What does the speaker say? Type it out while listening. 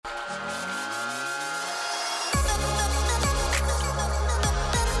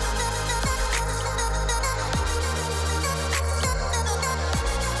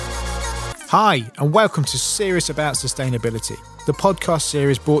Hi, and welcome to Serious About Sustainability, the podcast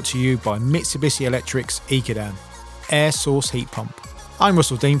series brought to you by Mitsubishi Electric's Ikedan, air source heat pump. I'm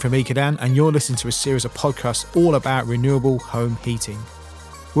Russell Dean from Ikedan, and you're listening to a series of podcasts all about renewable home heating.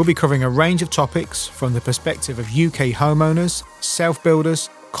 We'll be covering a range of topics from the perspective of UK homeowners, self-builders,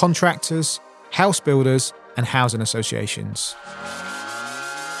 contractors, house builders, and housing associations.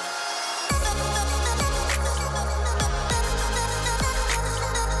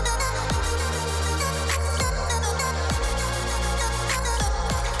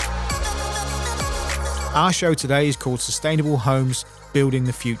 Our show today is called Sustainable Homes Building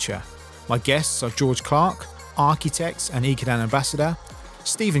the Future. My guests are George Clark, architect and Ikedan ambassador,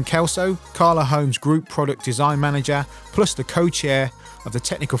 Stephen Kelso, Cala Homes Group Product Design Manager, plus the co-chair of the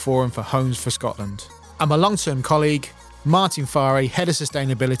Technical Forum for Homes for Scotland. And my long-term colleague, Martin Farey, Head of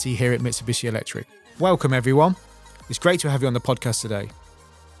Sustainability here at Mitsubishi Electric. Welcome, everyone. It's great to have you on the podcast today.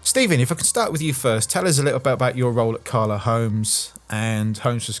 Stephen, if I can start with you first, tell us a little bit about your role at Cala Homes and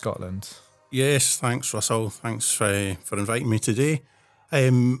Homes for Scotland. Yes, thanks, Russell. Thanks for inviting me today.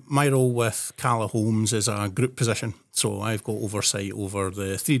 My role with Cala Homes is a group position. So I've got oversight over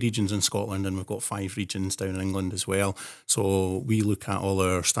the 3 regions in Scotland, and we've got 5 regions down in England as well. So we look at all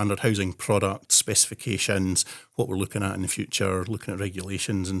our standard housing product specifications, what we're looking at in the future, looking at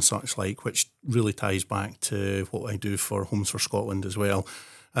regulations and such like, which really ties back to what I do for Homes for Scotland as well.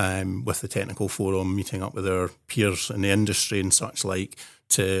 With the Technical Forum, meeting up with our peers in the industry and such like,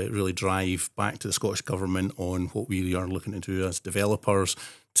 to really drive back to the Scottish Government on what we are looking to do as developers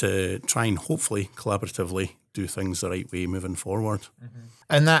to try and hopefully collaboratively do things the right way moving forward. Mm-hmm.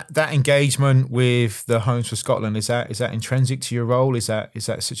 And that engagement with the Homes for Scotland, is that intrinsic to your role? Is that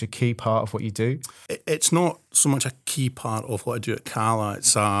such a key part of what you do? It's not so much a key part of what I do at Cala.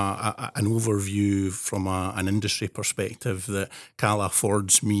 It's an overview from an industry perspective that Cala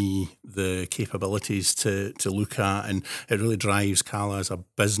affords me the capabilities to look at, and it really drives Cala as a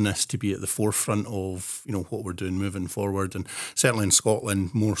business to be at the forefront of what we're doing moving forward. And certainly in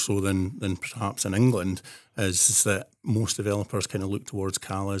Scotland, more so than perhaps in England, is that most developers kind of look towards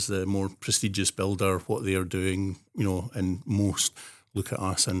Cala as the more prestigious builder, what they are doing, and most look at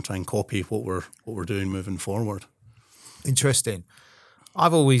us and try and copy what we're doing moving forward. Interesting.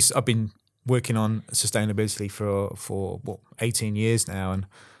 I've been working on sustainability for 18 years now, and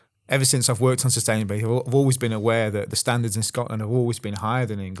ever since I've worked on sustainability, I've always been aware that the standards in Scotland have always been higher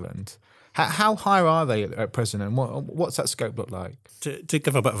than England. How high are they at present, and what's that scope look like? To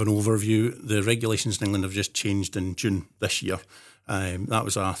give a bit of an overview, the regulations in England have just changed in June this year. That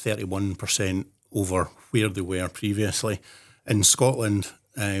was a 31% over where they were previously. In Scotland,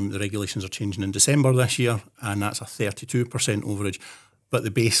 the regulations are changing in December this year, and that's a 32% overage. But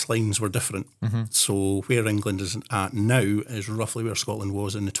the baselines were different. Mm-hmm. So where England is at now is roughly where Scotland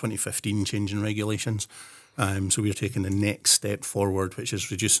was in the 2015 change in regulations. So we're taking the next step forward, which is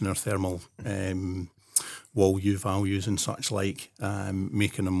reducing our thermal wall U values and such like,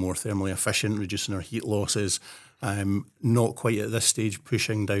 making them more thermally efficient, reducing our heat losses. Not quite at this stage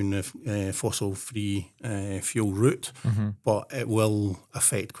pushing down the fossil-free fuel route, mm-hmm. but it will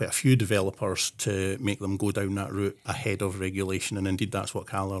affect quite a few developers to make them go down that route ahead of regulation, and indeed that's what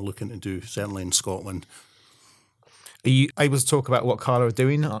Cala are looking to do, certainly in Scotland. Are you able to talk about what Cala are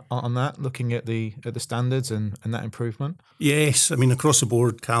doing on that, looking at the standards and that improvement? Yes, I mean, across the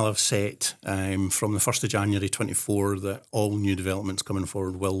board, Cala have set from the 1st of January 24 that all new developments coming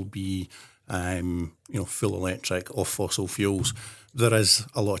forward will be full electric, off fossil fuels. There is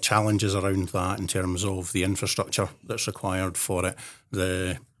a lot of challenges around that in terms of the infrastructure that's required for it,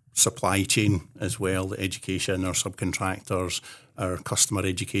 the supply chain as well, the education, our subcontractors, our customer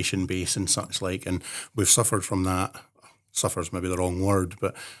education base and such like. And we've suffered from that. Suffer's maybe the wrong word,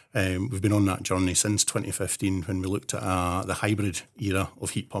 but we've been on that journey since 2015 when we looked at the hybrid era of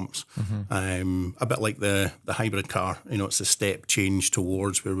heat pumps. Mm-hmm. A bit like the hybrid car, it's a step change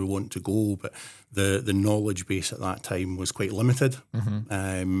towards where we want to go, but the knowledge base at that time was quite limited.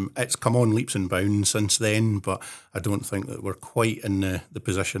 Mm-hmm. It's come on leaps and bounds since then, but I don't think that we're quite in the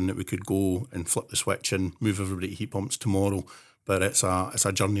position that we could go and flip the switch and move everybody to heat pumps tomorrow, but it's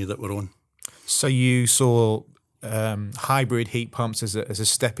a journey that we're on. So you saw hybrid heat pumps as a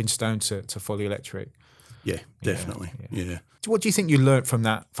stepping stone to fully electric. Yeah, definitely. Yeah. What do you think you learned from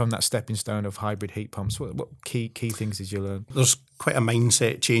that stepping stone of hybrid heat pumps? What key things did you learn? There's quite a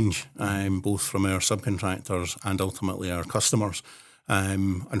mindset change, both from our subcontractors and ultimately our customers.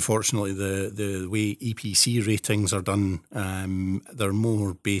 Unfortunately, the way EPC ratings are done, they're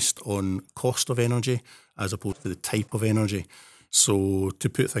more based on cost of energy as opposed to the type of energy. So to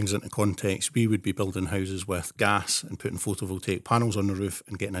put things into context, we would be building houses with gas and putting photovoltaic panels on the roof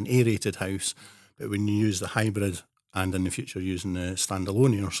and getting an aerated house. But when you use the hybrid and in the future using the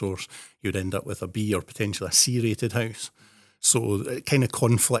standalone air source, you'd end up with a B or potentially a C-rated house. So it kind of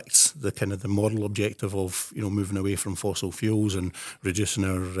conflicts the model objective of moving away from fossil fuels and reducing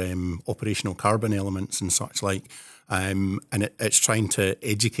our operational carbon elements and such like. And it's trying to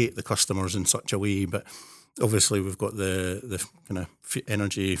educate the customers in such a way, but obviously we've got the kind of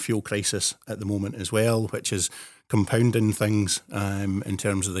energy fuel crisis at the moment as well, which is compounding things in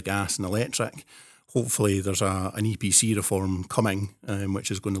terms of the gas and electric. Hopefully there's an EPC reform coming, which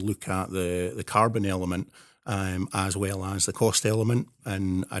is going to look at the carbon element as well as the cost element.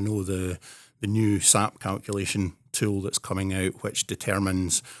 And I know the new SAP calculation tool that's coming out, which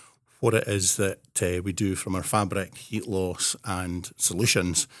determines what it is that we do from our fabric, heat loss and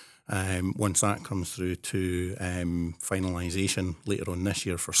solutions. Once that comes through to finalisation later on this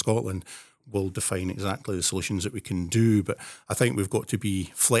year for Scotland, we'll define exactly the solutions that we can do. But I think we've got to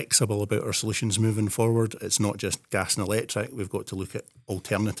be flexible about our solutions moving forward. It's not just gas and electric. We've got to look at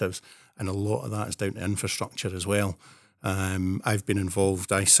alternatives. And a lot of that is down to infrastructure as well. I've been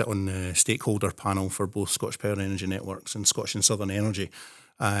involved. I sit on the stakeholder panel for both Scottish Power Energy Networks and Scottish and Southern Energy.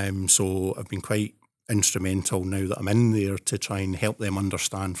 So I've been quite instrumental now that I'm in there to try and help them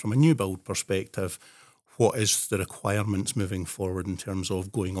understand from a new build perspective what is the requirements moving forward in terms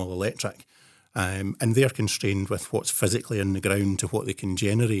of going all electric. And they're constrained with what's physically in the ground to what they can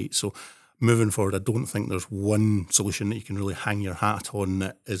generate. So moving forward, I don't think there's one solution that you can really hang your hat on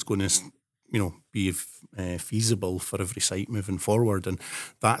that is going to be feasible for every site moving forward. And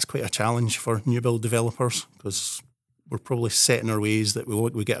that's quite a challenge for new build developers because we're probably set in our ways that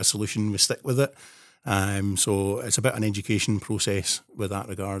we get a solution, we stick with it. So it's about an education process with that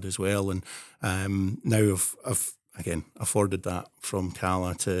regard as well. And now I've again afforded that from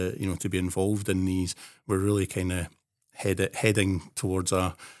Cala to be involved in these. We're really kind of heading towards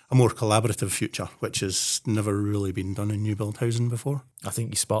a more collaborative future, which has never really been done in new build housing before. I think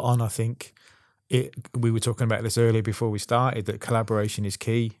you're spot on. I think we were talking about this earlier before we started, that collaboration is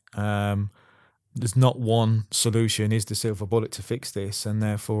key. There's not one solution is the silver bullet to fix this, and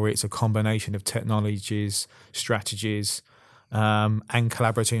therefore it's a combination of technologies, strategies, and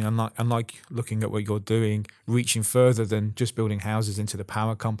collaborating. And like looking at what you're doing, reaching further than just building houses into the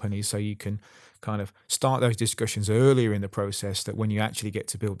power companies, so you can kind of start those discussions earlier in the process, that when you actually get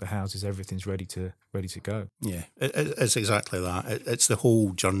to build the houses, everything's ready to go. Yeah, it's exactly that. It's the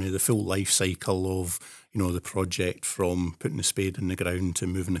whole journey, the full life cycle of the project, from putting the spade in the ground to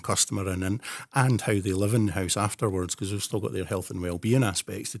moving the customer in, and how they live in the house afterwards, because we've still got their health and well-being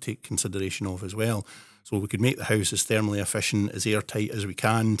aspects to take consideration of as well. So we could make the house as thermally efficient, as airtight as we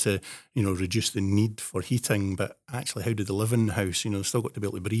can to, reduce the need for heating. But actually, how do they live in the house? They've still got to be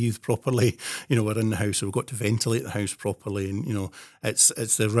able to breathe properly. We're in the house, so we've got to ventilate the house properly. And,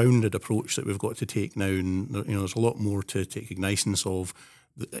 it's the rounded approach that we've got to take now. And, there's a lot more to take cognizance of,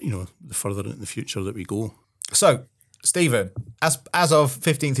 the further in the future that we go. So, Stephen, as of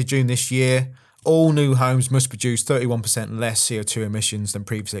 15th of June this year, all new homes must produce 31% less CO2 emissions than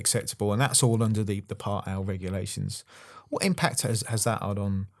previously acceptable, and that's all under the Part L regulations. What impact has that had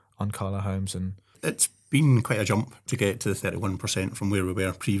on Cala Homes? And it's been quite a jump to get to the 31% from where we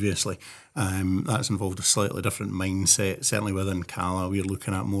were previously. That's involved a slightly different mindset. Certainly within Cala, we're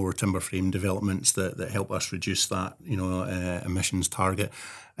looking at more timber frame developments that help us reduce that emissions target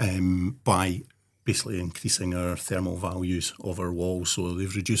by basically increasing our thermal values of our walls. So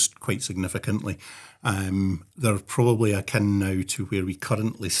they've reduced quite significantly. They're probably akin now to where we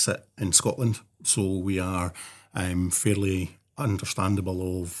currently sit in Scotland. So we are fairly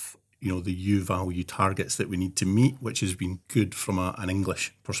understandable of the U value targets that we need to meet, which has been good from an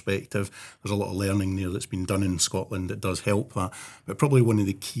English perspective. There's a lot of learning there that's been done in Scotland that does help that. But probably one of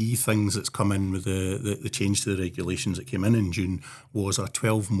the key things that's come in with the change to the regulations that came in June was a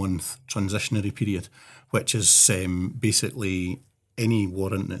 12-month transitionary period, which is basically any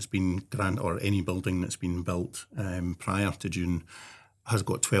warrant that's been granted or any building that's been built prior to June has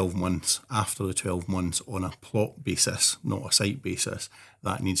got 12 months. After the 12 months, on a plot basis, not a site basis,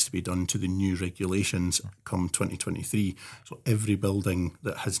 that needs to be done to the new regulations come 2023. So every building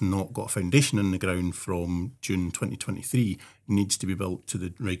that has not got a foundation in the ground from June 2023 needs to be built to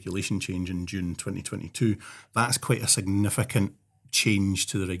the regulation change in June 2022. That's quite a significant change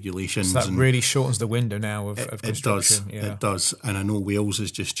to the regulations. So that really shortens the window now of construction. It does. And I know Wales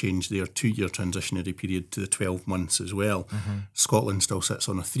has just changed their 2-year transitionary period to the 12 months as well. Scotland still sits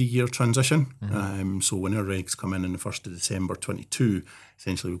on a 3-year transition. So when our regs come in the 1st of December 22,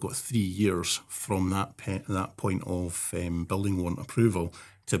 essentially we've got 3 years from that point of building warrant approval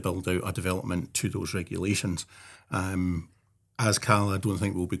to build out a development to those regulations. As Cal, I don't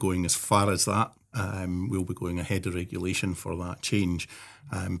think we'll be going as far as that. We'll be going ahead of regulation for that change.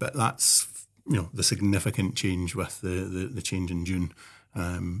 But that's the significant change with the change in June.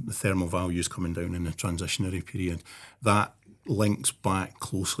 The thermal values coming down in the transitionary period. That links back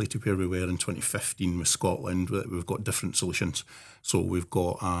closely to where we were in 2015 with Scotland. We've got different solutions. So we've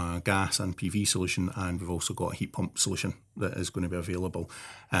got a gas and PV solution, and we've also got a heat pump solution that is going to be available.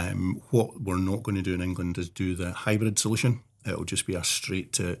 What we're not going to do in England is do the hybrid solution. It'll just be a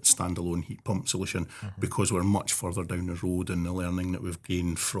straight to standalone heat pump solution because we're much further down the road in the learning that we've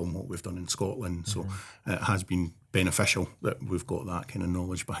gained from what we've done in Scotland. So it has been beneficial that we've got that kind of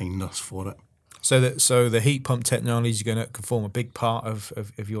knowledge behind us for it. So the heat pump technology is going to form a big part of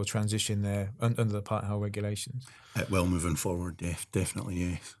your transition there under the Part L regulations. It will moving forward, definitely,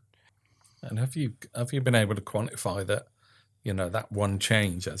 yes. And have you been able to quantify that? That one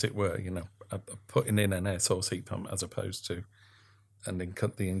change, as it were. Putting in an air source heat pump as opposed to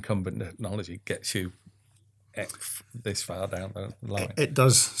the incumbent technology gets you this far down the line. It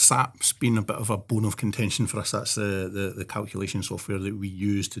does. SAP's been a bit of a bone of contention for us. That's the calculation software that we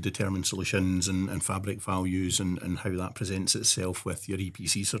use to determine solutions and fabric values and how that presents itself with your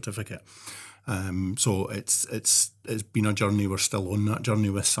EPC certificate. So it's been a journey. We're still on that journey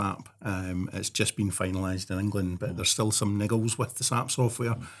with SAP. It's just been finalised in England, but there's still some niggles with the SAP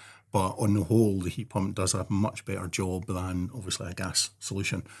software. But on the whole, the heat pump does a much better job than obviously a gas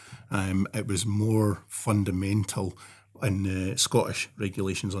solution. It was more fundamental in the Scottish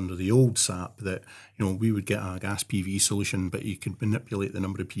regulations under the old SAP that we would get a gas PV solution, but you could manipulate the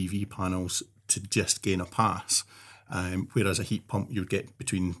number of PV panels to just gain a pass. Whereas a heat pump, you'd get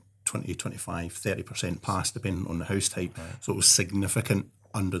between 20, 25, 30% pass depending on the house type. Right. So it was significant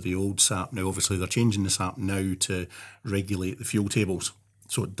under the old SAP. Now, obviously, they're changing the SAP now to regulate the fuel tables.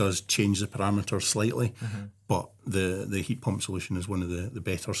 So it does change the parameters slightly, but the heat pump solution is one of the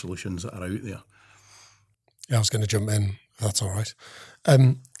better solutions that are out there. Yeah, I was going to jump in, if that's all right.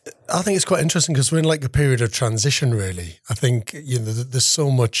 I think it's quite interesting because we're in like a period of transition, really. I think, there's so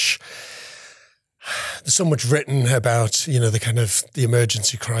much written about, the kind of the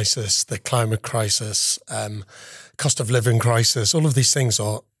emergency crisis, the climate crisis, cost of living crisis. All of these things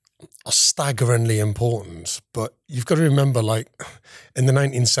are staggeringly important, but you've got to remember, like in the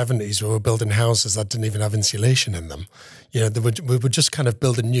 1970s, we were building houses that didn't even have insulation in them. We were just kind of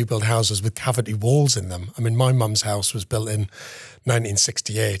building new build houses with cavity walls in them. I mean, my mum's house was built in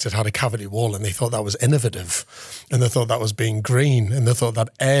 1968. It had a cavity wall, and they thought that was innovative, and they thought that was being green, and they thought that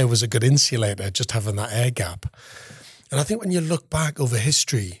air was a good insulator, just having that air gap. And I think when you look back over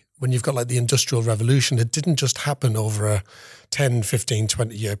history, when you've got like the Industrial Revolution, it didn't just happen over a 10, 15,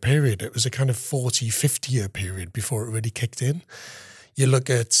 20-year period. It was a kind of 40, 50-year period before it really kicked in. You look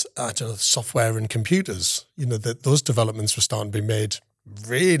at software and computers, that those developments were starting to be made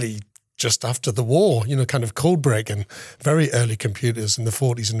really just after the war, kind of code breaking, very early computers in the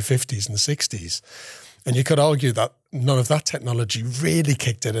 40s and 50s and 60s. And you could argue that none of that technology really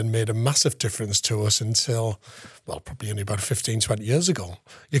kicked in and made a massive difference to us until, probably only about 15, 20 years ago.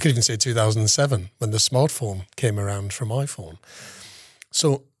 You could even say 2007 when the smartphone came around from iPhone.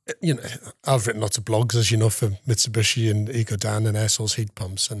 So, I've written lots of blogs, as you know, for Mitsubishi and Ecodan and air source heat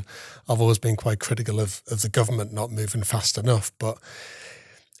pumps. And I've always been quite critical of the government not moving fast enough. But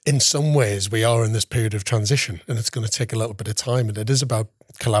in some ways, we are in this period of transition, and it's going to take a little bit of time. And it is about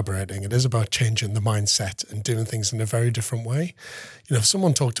collaborating. It is about changing the mindset and doing things in a very different way. If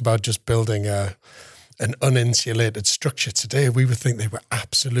someone talked about just building an uninsulated structure today, we would think they were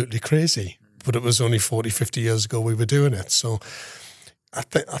absolutely crazy. But it was only 40, 50 years ago we were doing it. So I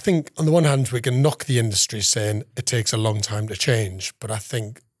think on the one hand, we can knock the industry saying it takes a long time to change. But I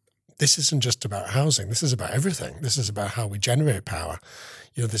think this isn't just about housing. This is about everything. This is about how we generate power.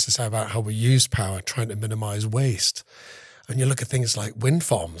 This is about how we use power, trying to minimize waste. And you look at things like wind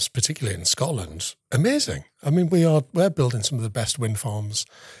farms, particularly in Scotland, amazing. I mean, we're building some of the best wind farms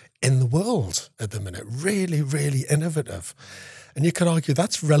in the world at the minute. Really, really innovative. And you could argue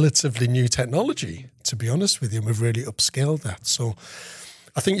that's relatively new technology, to be honest with you. And we've really upscaled that. So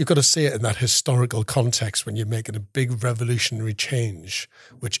I think you've got to see it in that historical context when you're making a big revolutionary change,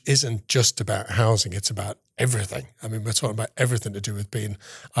 which isn't just about housing, it's about everything. I mean, we're talking about everything to do with being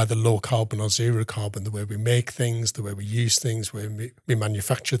either low carbon or zero carbon, the way we make things, the way we use things, where we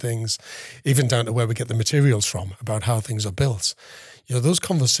manufacture things, even down to where we get the materials from, about how things are built. You know, those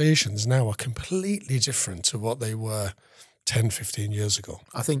conversations now are completely different to what they were 10, 15 years ago.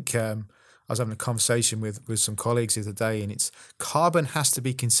 I think I was having a conversation with some colleagues the other day, and it's carbon has to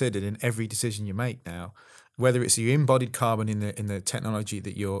be considered in every decision you make now, whether it's your embodied carbon in the technology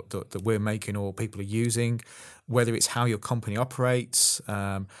that we're making or people are using, whether it's how your company operates,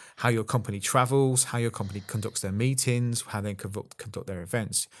 how your company travels, how your company conducts their meetings, how they conduct their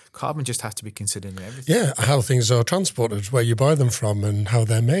events. Carbon just has to be considered in everything. Yeah, how things are transported, where you buy them from and how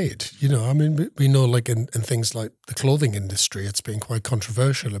they're made. You know, I mean, we know like in things like the clothing industry, it's been quite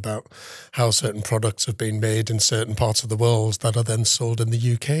controversial about how certain products have been made in certain parts of the world that are then sold in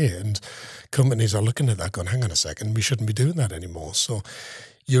the UK. And companies are looking at that going, hang on a second, we shouldn't be doing that anymore. So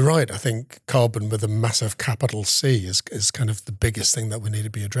you're right. I think carbon with a massive capital C is kind of the biggest thing that we need to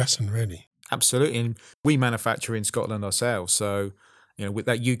be addressing, really. Absolutely. And we manufacture in Scotland ourselves. So, you know, with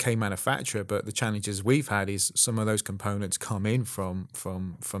that UK manufacturer, but the challenges we've had is some of those components come in from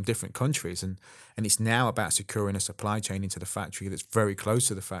different countries. And it's now about securing a supply chain into the factory that's very close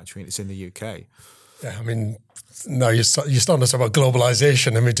to the factory and it's in the UK. Yeah, I mean, no, you're starting to talk about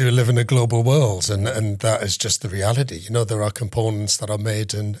globalization, and we do live in a global world, and that is just the reality. You know, there are components that are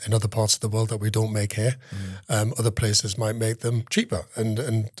made in other parts of the world that we don't make here. Other places might make them cheaper.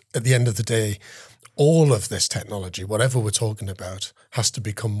 And at the end of the day, all of this technology, whatever we're talking about, has to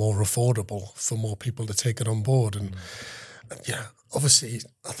become more affordable for more people to take it on board. And yeah, obviously,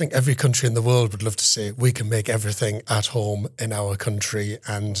 I think every country in the world would love to say we can make everything at home in our country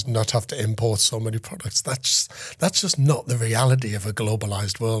and not have to import so many products. That's just not the reality of a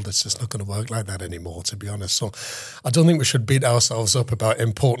globalized world. It's just not going to work like that anymore, to be honest. So I don't think we should beat ourselves up about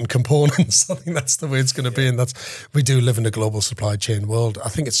importing components. I think that's the way it's going to be. And we do live in a global supply chain world. I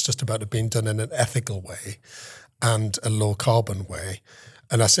think it's just about it being done in an ethical way and a low carbon way.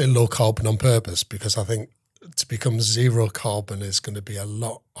 And I say low carbon on purpose because I think to become zero carbon is going to be a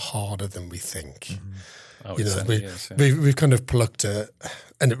lot harder than we think. You know, we've kind of plucked it,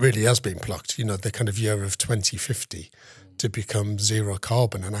 and it really has been plucked, you know, the kind of year of 2050 to become zero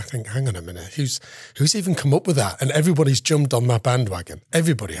carbon. And I think, hang on a minute, who's even come up with that? And everybody's jumped on that bandwagon.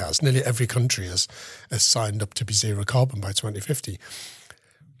 Everybody has. Nearly every country has signed up to be zero carbon by 2050.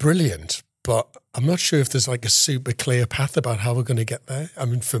 Brilliant. But I'm not sure if there's like a super clear path about how we're going to get there. I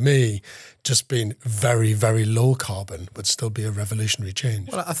mean, for me, just being very, very low carbon would still be a revolutionary change.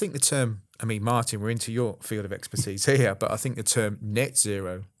 Well, I think the term, I mean, Martin, we're into your field of expertise here, but I think the term net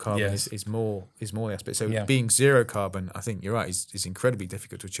zero carbon is more the aspect. So being zero carbon, I think you're right, is incredibly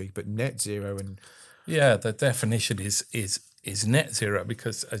difficult to achieve, but net zero and... Yeah, the definition is net zero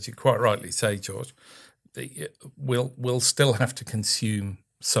because, as you quite rightly say, George, we'll still have to consume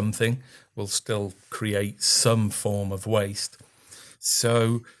something, will still create some form of waste.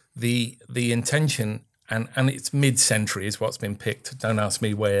 So the intention, and it's mid-century is what's been picked. Don't ask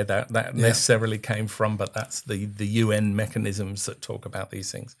me where that necessarily came from, but that's the UN mechanisms that talk about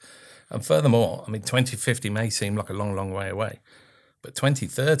these things. And furthermore, I mean, 2050 may seem like a long, long way away, but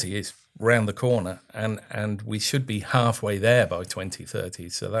 2030 is round the corner, and we should be halfway there by 2030.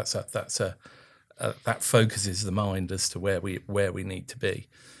 So that focuses the mind as to where we need to be.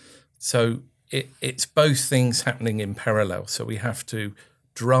 So it's both things happening in parallel. So we have to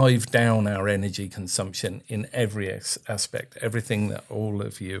drive down our energy consumption in every aspect, everything that all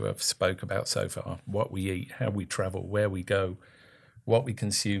of you have spoke about so far, what we eat, how we travel, where we go, what we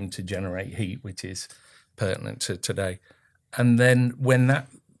consume to generate heat, which is pertinent to today. And then when that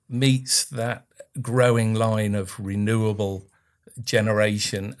meets that growing line of renewable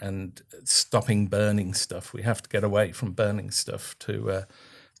generation and stopping burning stuff, we have to get away from burning stuff to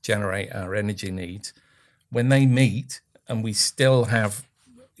generate our energy needs. When they meet and we still have,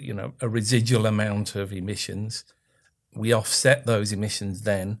 you know, a residual amount of emissions, we offset those emissions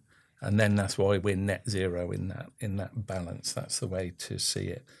then, and then that's why we're net zero in that balance. That's the way to see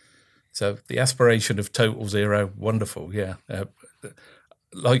it. So the aspiration of total zero, wonderful, yeah.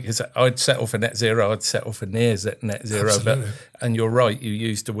 Like you said, I'd settle for net zero. I'd settle for near net zero. Absolutely. And you're right. You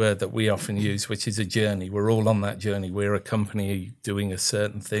used a word that we often use, which is a journey. We're all on that journey. We're a company doing a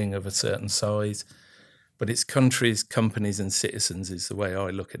certain thing of a certain size, but it's countries, companies, and citizens is the way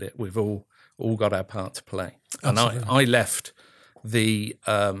I look at it. We've all got our part to play. Absolutely. And I left the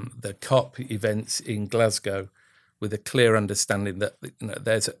COP events in Glasgow with a clear understanding that, you know,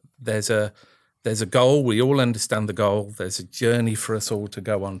 there's there's a goal. We all understand the goal. There's a journey for us all to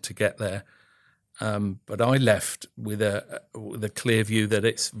go on to get there. But I left with a clear view that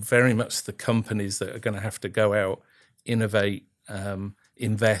it's very much the companies that are going to have to go out, innovate,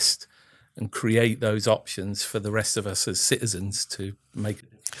 invest, and create those options for the rest of us as citizens to make it.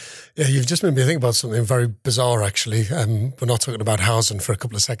 Yeah, you've just made me think about something very bizarre, actually. We're not talking about housing for a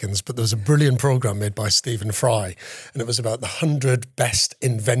couple of seconds, but there was a brilliant program made by Stephen Fry, and it was about the 100 best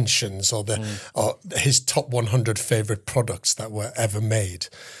inventions or his top 100 favourite products that were ever made.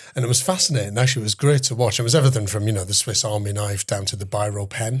 And it was fascinating. Actually, it was great to watch. It was everything from, the Swiss Army knife down to the biro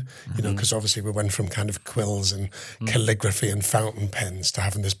pen, because obviously we went from kind of quills and calligraphy and fountain pens to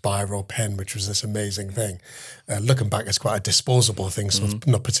having this biro pen, which was this amazing thing. Looking back, it's quite a disposable thing, so it's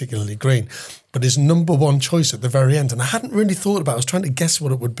not particularly green. But his number one choice at the very end, and I hadn't really thought about it, I was trying to guess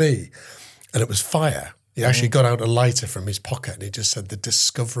what it would be, and it was fire. He actually got out a lighter from his pocket and he just said the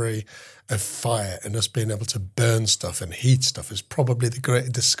discovery of fire and us being able to burn stuff and heat stuff is probably the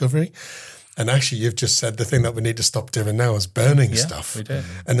greatest discovery. And actually, you've just said the thing that we need to stop doing now is burning stuff. We do.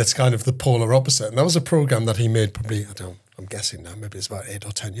 And it's kind of the polar opposite. And that was a program that he made probably, I'm guessing now, maybe it's about 8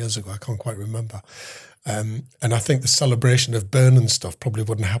 or 10 years ago. I can't quite remember. And I think the celebration of burning stuff probably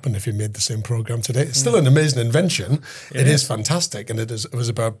wouldn't happen if he made the same program today. It's still an amazing invention. It is fantastic. And it was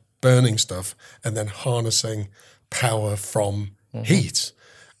about burning stuff and then harnessing power from heat.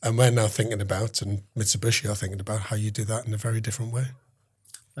 And we're now thinking about, and Mitsubishi are thinking about, how you do that in a very different way.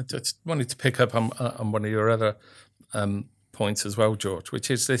 I just wanted to pick up on one of your other points as well, George, which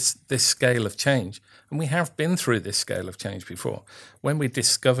is this scale of change. And we have been through this scale of change before. When we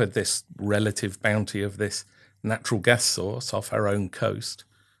discovered this relative bounty of this natural gas source off our own coast,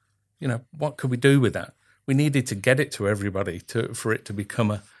 what could we do with that? We needed to get it to everybody for it to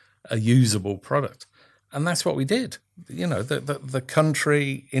become a usable product. And that's what we did. The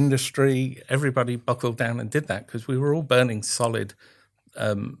country, industry, everybody buckled down and did that because we were all burning solid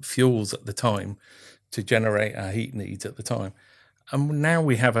fuels at the time to generate our heat needs at the time. And now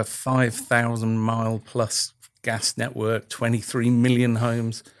we have a 5,000 mile plus gas network, 23 million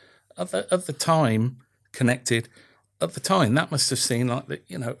homes. At the time, connected. At the time, that must have seemed like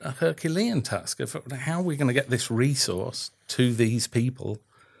a Herculean task of how are we going to get this resource to these people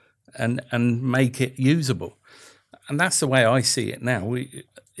and make it usable. And that's the way I see it now. We're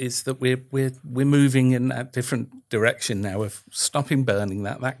moving in that different direction now of stopping burning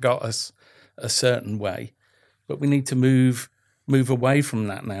that. That got us a certain way, but we need to move away from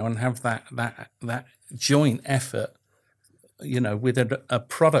that now and have that joint effort, with a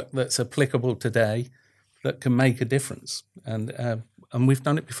product that's applicable today that can make a difference. And we've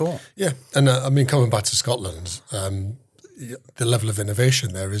done it before. Yeah, and coming back to Scotland. The level of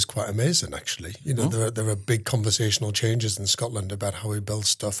innovation there is quite amazing, actually. There are big conversational changes in Scotland about how we build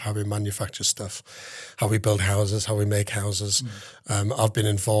stuff, how we manufacture stuff, how we build houses, how we make houses. I've been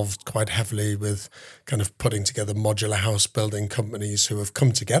involved quite heavily with kind of putting together modular house building companies who have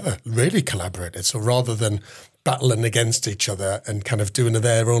come together, really collaborated. So rather than battling against each other and kind of doing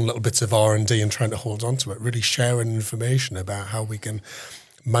their own little bits of R&D and trying to hold on to it, really sharing information about how we can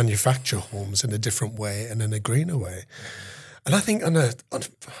manufacture homes in a different way and in a greener way. And I think on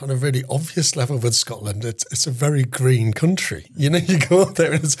a really obvious level with Scotland, it's a very green country. You go up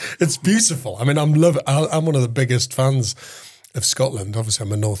there and it's beautiful. I mean, I'm one of the biggest fans of Scotland. Obviously,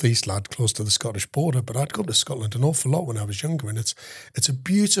 I'm a northeast lad close to the Scottish border, but I'd come to Scotland an awful lot when I was younger, and it's a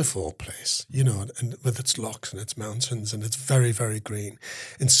beautiful place, and with its lochs and its mountains, and it's very, very green.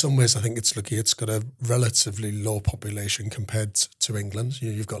 In some ways, I think it's lucky it's got a relatively low population compared to England.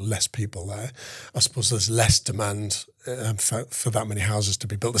 You've got less people there. I suppose there's less demand for that many houses to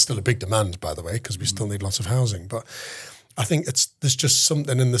be built. There's still a big demand, by the way, because we still need lots of housing, but I think there's just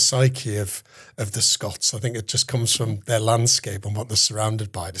something in the psyche of the Scots. I think it just comes from their landscape and what they're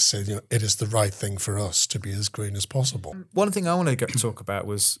surrounded by to say, it is the right thing for us to be as green as possible. One thing I want to talk about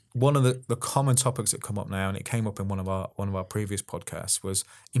was one of the common topics that come up now, and it came up in one of our previous podcasts, was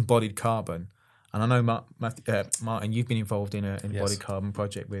embodied carbon. And I know, Martin, you've been involved in an embodied carbon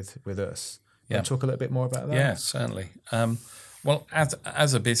project with us. Can you talk a little bit more about that? Yeah, certainly. Well,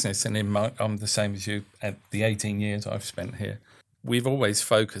 as a business, and I'm the same as you, at the 18 years I've spent here, we've always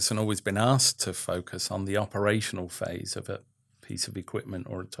focused and always been asked to focus on the operational phase of a piece of equipment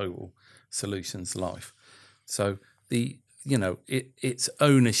or a total solutions life. So its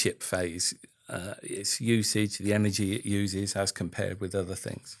ownership phase, its usage, the energy it uses as compared with other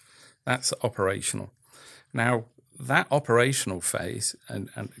things, that's operational. Now, that operational phase, and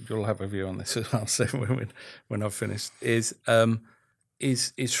you'll have a view on this as well, so when I've finished, is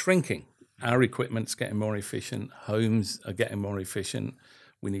shrinking. Our equipment's getting more efficient. Homes are getting more efficient.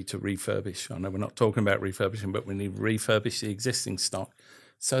 we need to refurbish. I know we're not talking about refurbishing, but we need to refurbish the existing stock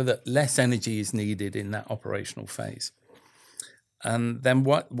so that less energy is needed in that operational phase. And then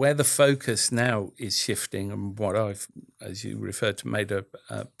where the focus now is shifting, and what I've, as you referred to,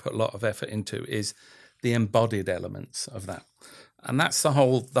 put a lot of effort into, is the embodied elements of that. And that's the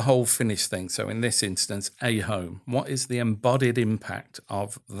whole finished thing. So in this instance, a home. What is the embodied impact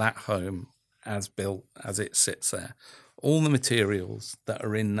of that home as built, as it sits there? All the materials that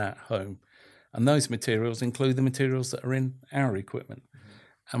are in that home. And those materials include the materials that are in our equipment.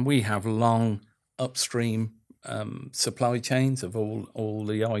 And we have long upstream supply chains of all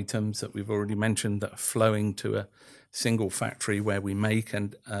the items that we've already mentioned that are flowing to a single factory where we make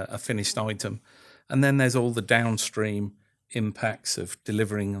a finished item. And then there's all the downstream impacts of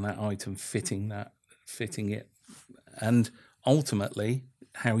delivering that item, fitting it, and ultimately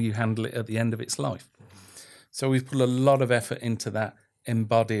how you handle it at the end of its life. So we've put a lot of effort into that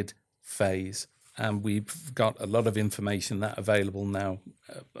embodied phase, and we've got a lot of information that available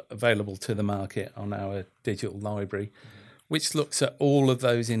to the market on our digital library, which looks at all of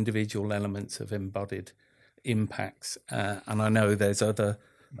those individual elements of embodied impacts. And I know there's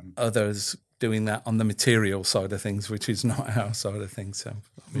others doing that on the material side of things, which is not our side of things. So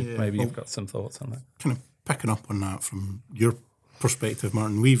maybe you've got some thoughts on that. Kind of picking up on that from your perspective,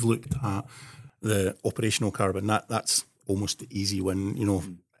 Martin, we've looked at the operational carbon. That's almost the easy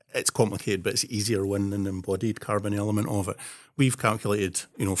win. It's complicated, but it's easier win than the embodied carbon element of it. We've calculated,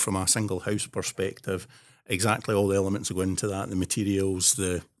 from a single house perspective, exactly all the elements that go into that, the materials,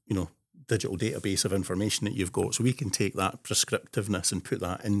 the, digital database of information that you've got. So we can take that prescriptiveness and put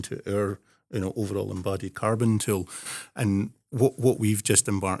that into our overall embodied carbon tool. And what we've just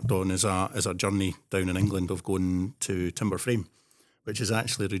embarked on is a journey down in England of going to timber frame, which has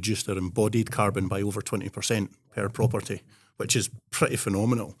actually reduced our embodied carbon by over 20% per property, which is pretty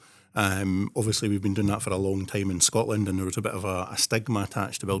phenomenal. Obviously, we've been doing that for a long time in Scotland, and there was a bit of a stigma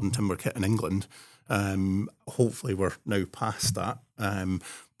attached to building timber kit in England. Hopefully, we're now past that.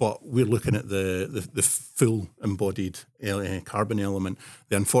 But we're looking at the full embodied carbon element.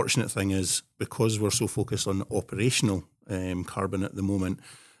 The unfortunate thing is, because we're so focused on operational carbon at the moment,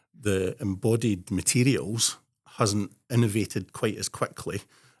 the embodied materials hasn't innovated quite as quickly,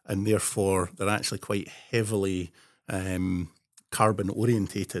 and therefore they're actually quite heavily carbon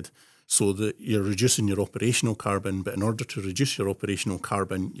orientated, so that you're reducing your operational carbon, but in order to reduce your operational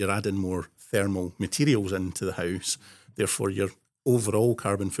carbon, you're adding more thermal materials into the house. Therefore, your overall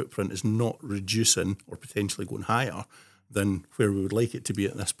carbon footprint is not reducing or potentially going higher than where we would like it to be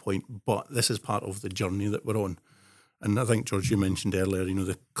at this point. But this is part of the journey that we're on. And I think, George, you mentioned earlier,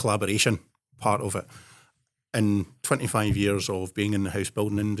 the collaboration part of it. In 25 years of being in the house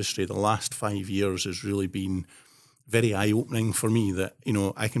building industry, the last 5 years has really been very eye-opening for me that,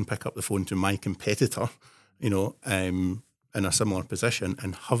 I can pick up the phone to my competitor, in a similar position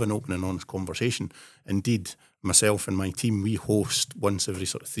and have an open and honest conversation. Indeed, myself and my team, we host once every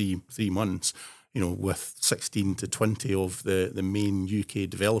sort of three months, with 16 to 20 of the main UK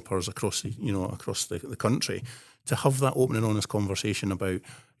developers across the country, to have that open and honest conversation about,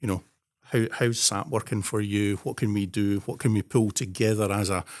 how's SAP working for you? What can we do? What can we pull together as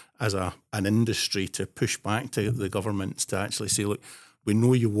an industry to push back to the governments to actually say, look, we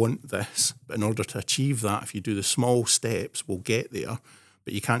know you want this, but in order to achieve that, if you do the small steps, we'll get there.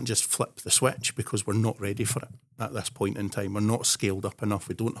 But you can't just flip the switch, because we're not ready for it at this point in time. We're not scaled up enough.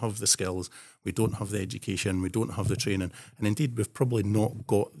 We don't have the skills. We don't have the education. We don't have the training. And indeed, we've probably not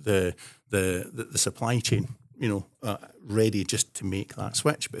got the supply chain, ready just to make that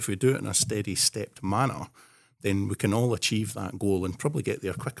switch. But if we do it in a steady stepped manner, then we can all achieve that goal and probably get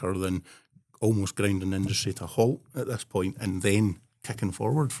there quicker than almost grinding the industry to a halt at this point and then kicking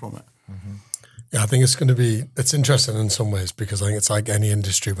forward from it. Mm-hmm. Yeah, I think it's interesting in some ways, because I think it's like any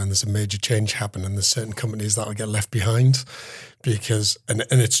industry when there's a major change happening, there's certain companies that will get left behind, because, and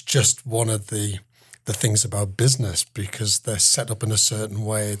it's just one of the things about business, because they're set up in a certain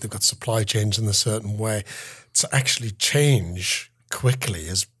way, they've got supply chains in a certain way. To actually change quickly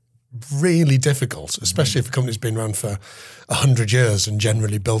is really difficult, especially if a company's been around for 100 years and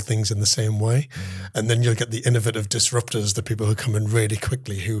generally build things in the same way. And then you'll get the innovative disruptors, the people who come in really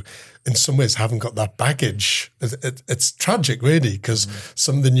quickly, who in some ways haven't got that baggage. It's tragic, really, because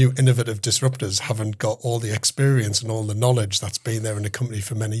some of the new innovative disruptors haven't got all the experience and all the knowledge that's been there in the company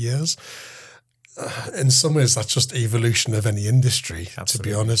for many years. In some ways, that's just evolution of any industry,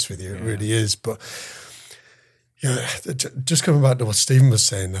 Absolutely. To be honest with you. It really is. But yeah, just coming back to what Stephen was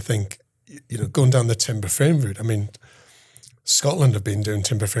saying, I think, going down the timber frame route, I mean, Scotland have been doing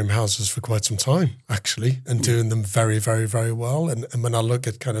timber frame houses for quite some time, actually, and doing them very, very, very well. And when I look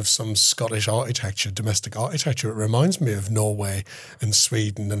at kind of some Scottish architecture, domestic architecture, it reminds me of Norway and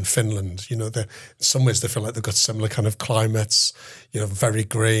Sweden and Finland. You know, in some ways they feel like they've got similar kind of climates, you know, very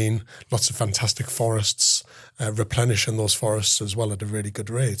green, lots of fantastic forests, replenishing those forests as well at a really good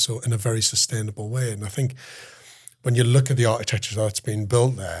rate. So in a very sustainable way. And I think when you look at the architecture that's been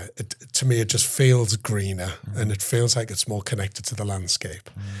built there, to me, it just feels greener and it feels like it's more connected to the landscape.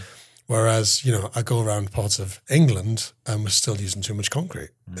 Whereas, you know, I go around parts of England and we're still using too much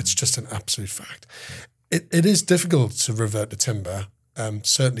concrete. It's just an absolute fact. It is difficult to revert to timber,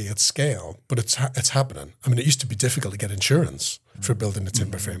 certainly at scale, but it's happening. I mean, it used to be difficult to get insurance for building a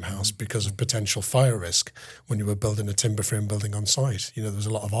timber frame house because of potential fire risk when you were building a timber frame building on site. You know, there was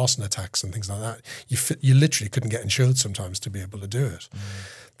a lot of arson attacks and things like that. You literally couldn't get insured sometimes to be able to do it.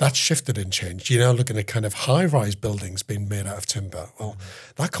 That's shifted and changed. You're now looking at kind of high-rise buildings being made out of timber. Well,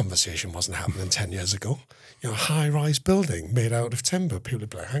 that conversation wasn't happening 10 years ago. You know, a high-rise building made out of timber. People would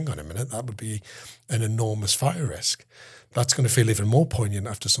be like, hang on a minute, that would be an enormous fire risk. That's going to feel even more poignant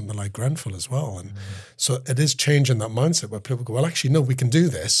after something like Grenfell as well. And so it is changing that mindset where people go, well, actually, no, we can do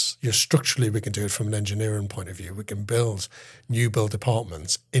this. Structurally, we can do it from an engineering point of view. We can build new build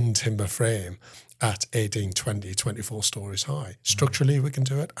apartments in timber frame at 18, 20, 24 stories high. Structurally, we can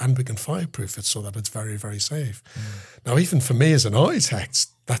do it, and we can fireproof it so that it's very, very safe. Now, even for me as an architect,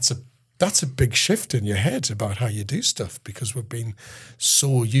 that's a big shift in your head about how you do stuff, because we've been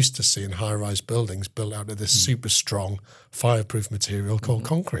so used to seeing high-rise buildings built out of this super strong fireproof material called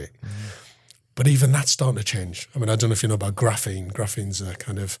concrete. But even that's starting to change. I mean, I don't know if you know about graphene. Graphene's a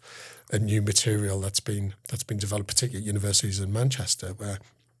kind of a new material that's been developed, particularly at universities in Manchester, where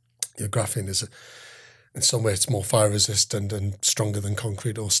your graphene is in some way it's more fire resistant and stronger than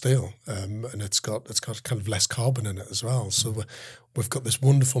concrete or steel, and it's got kind of less carbon in it as well. So we've got this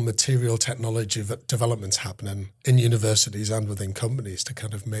wonderful material technology developments happening in universities and within companies to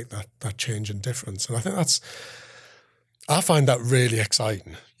kind of make that change and difference. And I think I find that really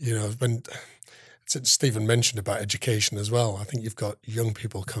exciting. You know, when Stephen mentioned about education as well, I think you've got young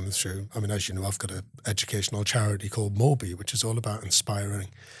people coming through. I mean, as you know, I've got an educational charity called Moby, which is all about inspiring,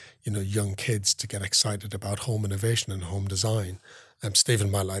 you know, young kids to get excited about home innovation and home design. Stephen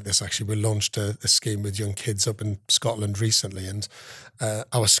might like this, actually. We launched a scheme with young kids up in Scotland recently, and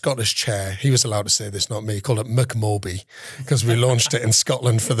our Scottish chair, he was allowed to say this, not me, called it McMoby, because we launched it in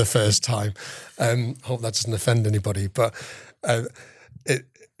Scotland for the first time. Hope that doesn't offend anybody, but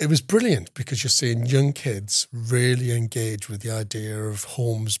it was brilliant because you're seeing young kids really engage with the idea of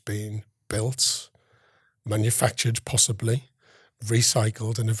homes being built, manufactured possibly,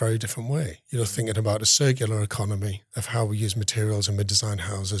 recycled in a very different way. You know, thinking about a circular economy of how we use materials and we design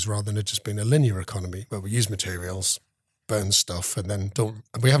houses rather than it just being a linear economy where we use materials, burn stuff, and then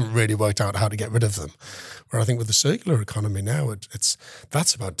we haven't really worked out how to get rid of them. Where I think with the circular economy now,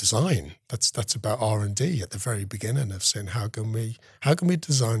 that's about design. That's about R&D at the very beginning of saying how can we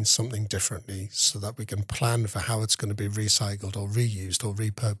design something differently so that we can plan for how it's going to be recycled or reused or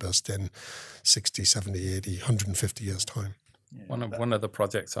repurposed in 60, 70, 80, 150 years' time. Yeah, one of the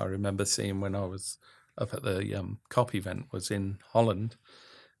projects I remember seeing when I was up at the COP event was in Holland,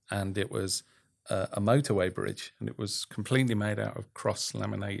 and it was a motorway bridge, and it was completely made out of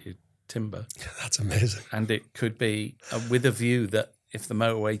cross-laminated timber. That's amazing. And it could be with a view that if the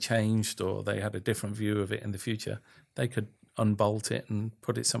motorway changed or they had a different view of it in the future, they could unbolt it and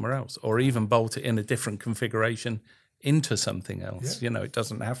put it somewhere else, or even bolt it in a different configuration into something else. Yeah. You know, it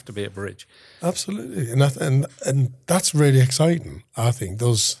doesn't have to be a bridge. Absolutely, and that's really exciting. I think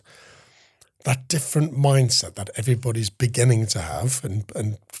that different mindset that everybody's beginning to have,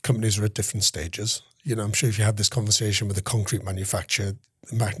 and companies are at different stages. You know, I'm sure if you had this conversation with a concrete manufacturer,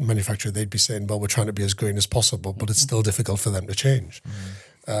 they'd be saying, well, we're trying to be as green as possible, but it's still difficult for them to change.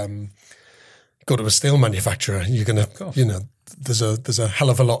 Go to a steel manufacturer, you're going to, you know, there's a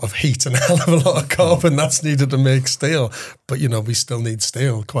hell of a lot of heat and a hell of a lot of carbon that's needed to make steel. But, you know, we still need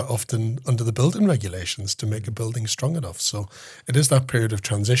steel quite often under the building regulations to make a building strong enough. So it is that period of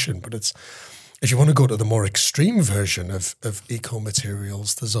transition. But if you want to go to the more extreme version of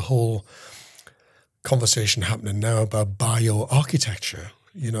eco-materials, there's a whole conversation happening now about bioarchitecture,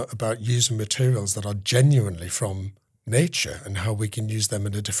 you know, about using materials that are genuinely from nature and how we can use them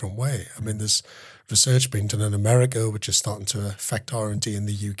in a different way. I mean, there's research being done in America which is starting to affect R&D in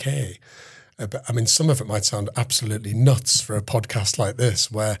the UK. But I mean, some of it might sound absolutely nuts for a podcast like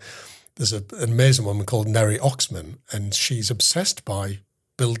this, where there's an amazing woman called Neri Oxman, and she's obsessed by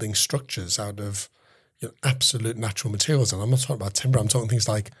building structures out of, you know, absolute natural materials. And I'm not talking about timber, I'm talking things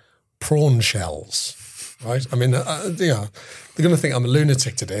like prawn shells. right? I mean, they're going to think I'm a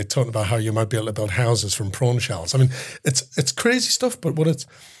lunatic today talking about how you might be able to build houses from prawn shells. I mean, it's crazy stuff, but what it's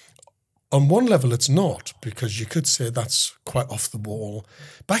on one level, it's not, because you could say that's quite off the wall.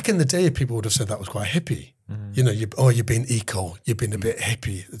 Back in the day, people would have said that was quite hippie. You know, you've been eco, you've been a bit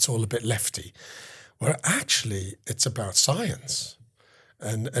hippie. It's all a bit lefty. Where actually, it's about science.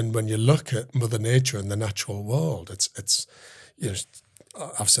 And when you look at Mother Nature and the natural world, it's you know,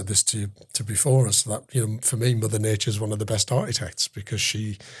 I've said this to you before us that, you know, for me, Mother Nature is one of the best architects because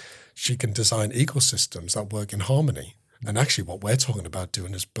she can design ecosystems that work in harmony. And actually, what we're talking about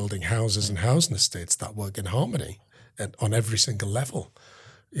doing is building houses and housing estates that work in harmony and on every single level.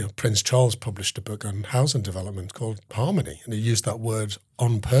 You know, Prince Charles published a book on housing development called Harmony, and he used that word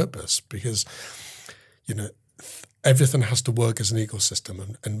on purpose because, you know, everything has to work as an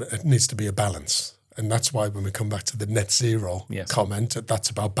ecosystem, and it needs to be a balance. And that's why when we come back to the net zero comment, that's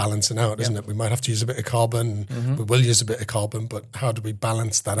about balancing out, isn't it? We might have to use a bit of carbon, we will use a bit of carbon, but how do we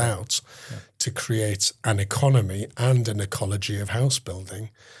balance that out to create an economy and an ecology of house building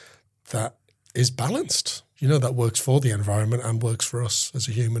that is balanced? You know, that works for the environment and works for us as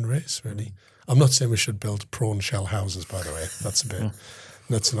a human race, really. I'm not saying we should build prawn shell houses, by the way. That's a bit...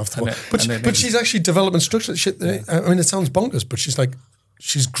 That's enough. But she's actually developing structures. I mean, it sounds bonkers, but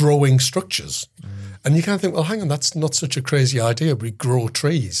she's growing structures. And you kind of think, well, hang on, that's not such a crazy idea. We grow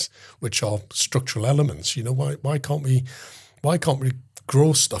trees, which are structural elements. You know, why can't we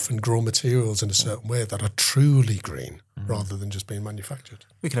grow stuff and grow materials in a certain way that are truly green rather than just being manufactured?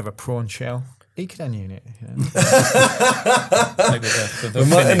 We could have a prawn shell Ecodan unit. You know?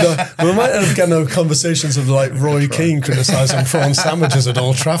 We might end up getting conversations of like Roy Keane criticising prawn sandwiches at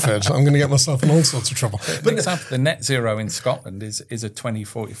Old Trafford. I'm going to get myself in all sorts of trouble. But example, the net zero in Scotland is a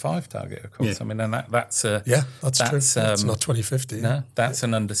 2045 target, of course. I mean, and that's true. It's not 2050. No, that's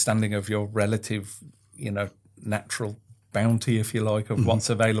an understanding of your relative, you know, natural bounty, if you like, of what's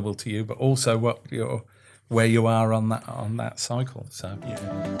available to you, but also where you are on that cycle. So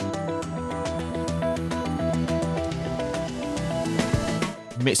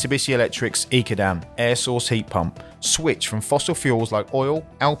Mitsubishi Electric's Ecodan air source heat pump. Switch from fossil fuels like oil,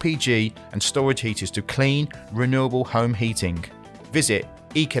 LPG and storage heaters to clean, renewable home heating. Visit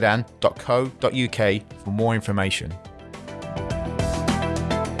ecodan.co.uk for more information.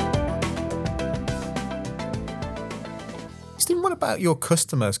 Stephen, what about your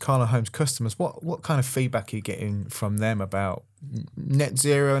customers, Cala Homes customers? What kind of feedback are you getting from them about net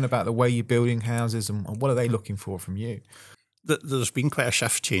zero and about the way you're building houses, and what are they looking for from you? There's been quite a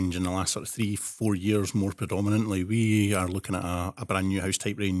shift change in the last sort of 3-4 years more predominantly. We are looking at a brand new house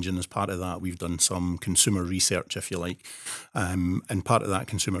type range, and as part of that we've done some consumer research, if you like. And part of that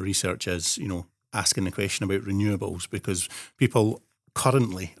consumer research is, you know, asking the question about renewables, because people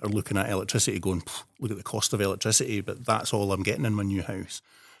currently are looking at electricity going, look at the cost of electricity, but that's all I'm getting in my new house.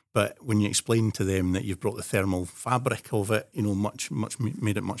 But when you explain to them that you've brought the thermal fabric of it, you know, much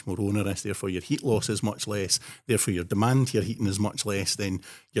made it much more onerous, therefore your heat loss is much less, therefore your demand to your heating is much less, then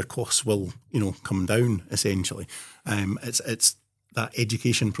your costs will, you know, come down essentially. It's that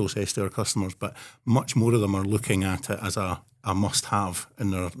education process to our customers, but much more of them are looking at it as a must-have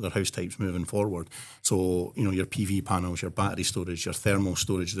in their house types moving forward. So, you know, your PV panels, your battery storage, your thermal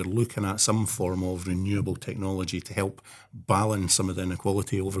storage, they're looking at some form of renewable technology to help balance some of the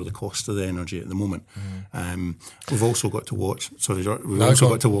inequality over the cost of the energy at the moment. We've also got to watch,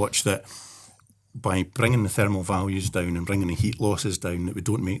 got to watch that by bringing the thermal values down and bringing the heat losses down, that we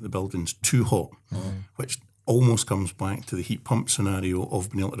don't make the buildings too hot, which almost comes back to the heat pump scenario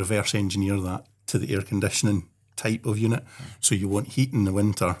of being able to reverse engineer that to the air conditioning type of unit. So you want heat in the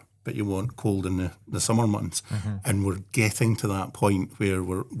winter, but you want cold in the summer months. And we're getting to that point where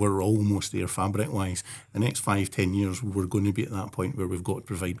we're almost there fabric wise. The next 5-10 years, we're going to be at that point where we've got to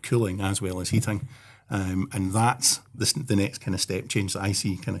provide cooling as well as heating. And that's the next kind of step change that I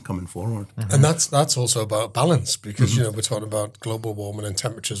see kind of coming forward. And that's also about balance, because, you know, we're talking about global warming and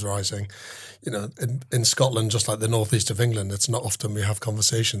temperatures rising. You know, in Scotland, just like the northeast of England, it's not often we have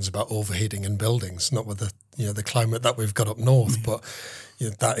conversations about overheating in buildings, not with the climate that we've got up north, but you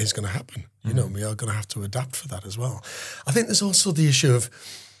know, that is going to happen. You know, we are going to have to adapt for that as well. I think there's also the issue of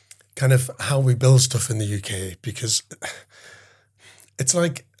kind of how we build stuff in the UK, because it's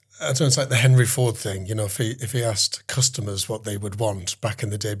like, I don't know, it's like the Henry Ford thing. You know, if he asked customers what they would want back in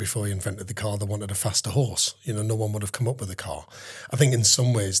the day before he invented the car, they wanted a faster horse. You know, no one would have come up with a car. I think in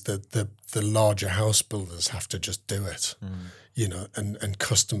some ways the larger house builders have to just do it. You know, and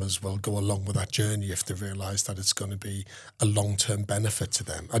customers will go along with that journey if they realise that it's going to be a long-term benefit to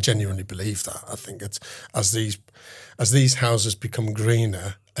them. I genuinely believe that. I think it's as these houses become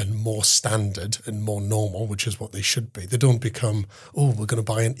greener, and more standard and more normal, which is what they should be. They don't become, oh, we're going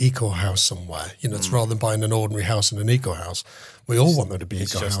to buy an eco house somewhere. You know, it's rather than buying an ordinary house and an eco house. We all want there to be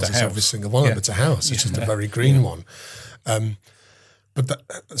eco houses, every single one of them. It's a house. It's just a very green one.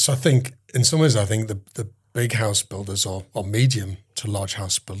 So I think, in some ways, the big house builders or medium to large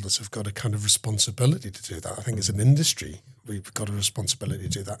house builders have got a kind of responsibility to do that. I think as an industry, we've got a responsibility to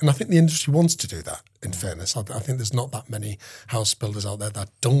do that. And I think the industry wants to do that, in fairness. I think there's not that many house builders out there that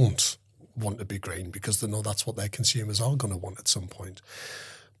don't want to be green because they know that's what their consumers are going to want at some point.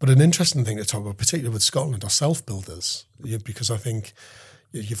 But an interesting thing to talk about, particularly with Scotland, are self-builders, because I think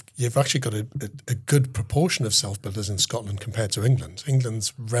you've actually got a good proportion of self-builders in Scotland compared to England.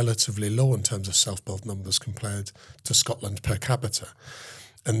 England's relatively low in terms of self-build numbers compared to Scotland per capita.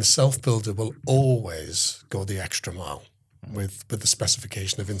 And the self-builder will always go the extra mile with the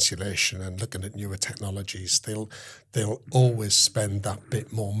specification of insulation and looking at newer technologies. They'll always spend that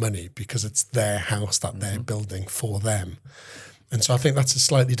bit more money because it's their house that they're building for them. And so I think that's a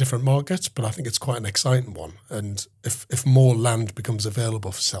slightly different market, but I think it's quite an exciting one. And if more land becomes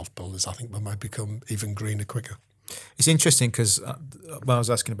available for self-builders, I think we might become even greener quicker. It's interesting because when I was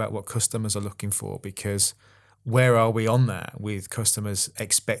asking about what customers are looking for, because where are we on that with customers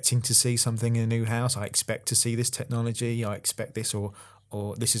expecting to see something in a new house? I expect to see this technology. I expect this, or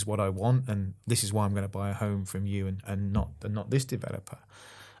this is what I want, and this is why I'm going to buy a home from you and not this developer.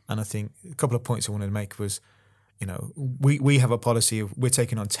 And I think a couple of points I wanted to make was, you know, we have a policy of we're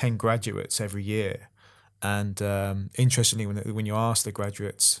taking on 10 graduates every year. And interestingly, when you ask the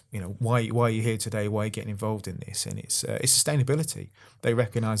graduates, you know, why are you here today? Why are you getting involved in this? And it's sustainability. They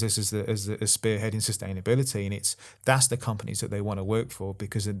recognise this as spearheading sustainability, and that's the companies that they want to work for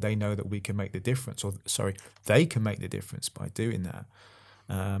because they know that we can make the difference. They can make the difference by doing that.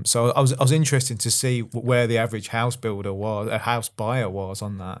 So I was interested to see where the average house buyer was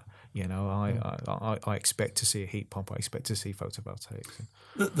on that. You know, I expect to see a heat pump. I expect to see photovoltaics.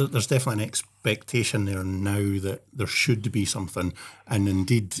 There's definitely an expectation there now that there should be something. And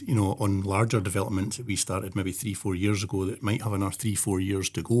indeed, you know, on larger developments that we started maybe 3-4 years ago that might have another 3-4 years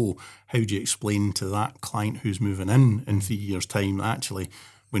to go, how do you explain to that client who's moving in 3 years' time that actually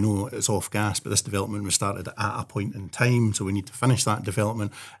we know it's off gas, but this development was started at a point in time, so we need to finish that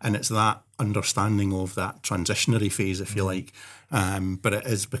development. And it's that understanding of that transitionary phase, if you like. But it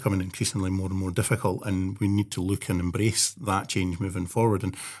is becoming increasingly more and more difficult, and we need to look and embrace that change moving forward.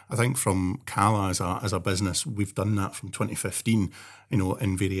 And I think from Cala as a business, we've done that from 2015, you know,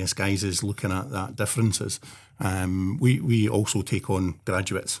 in various guises, looking at that differences. We also take on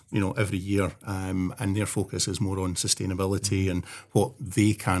graduates, you know, every year, and their focus is more on sustainability and what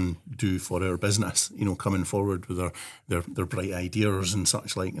they can do for our business, you know, coming forward with their bright ideas and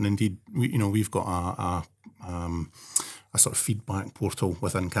such like. And indeed, we've got a sort of feedback portal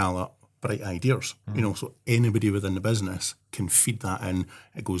within Cala, Bright Ideas, you know, so anybody within the business can feed that in.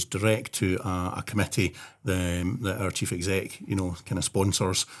 It goes direct to a committee that our chief exec, you know, kind of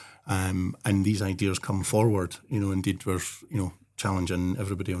sponsors, and these ideas come forward. You know, indeed, we're, you know, challenging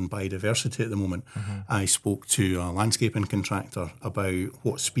everybody on biodiversity at the moment. I spoke to a landscaping contractor about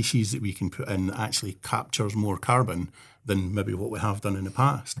what species that we can put in that actually captures more carbon than maybe what we have done in the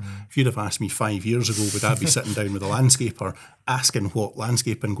past. If you'd have asked me 5 years ago, would I be sitting down with a landscaper asking what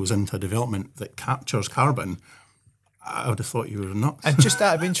landscaping goes into a development that captures carbon, I would have thought you were nuts. And just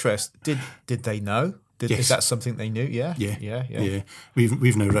out of interest, did they know? Yes. Is that something they knew? Yeah.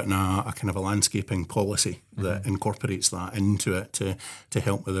 We've now written a kind of a landscaping policy that incorporates that into it to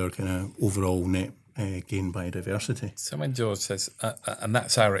help with our kind of overall net gain biodiversity. So when George says, and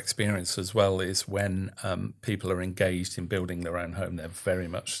that's our experience as well, is when people are engaged in building their own home, they're very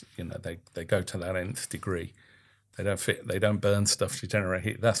much, you know, they go to that nth degree. They don't burn stuff to generate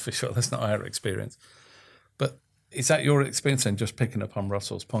heat. That's for sure. That's not our experience. But is that your experience? And just picking up on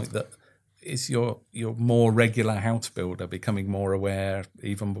Russell's point, that is your more regular house builder becoming more aware,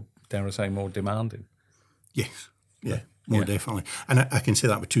 even, dare I say, more demanding? Yes. Yeah. More definitely. And I can say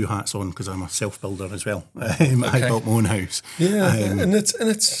that with two hats on because I'm a self-builder as well. I built my own house. Yeah, and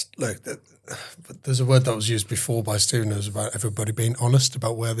it's like, there's a word that was used before by Stephen, it was about everybody being honest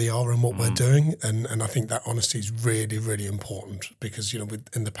about where they are and what we're doing. And I think that honesty is really, really important because, you know,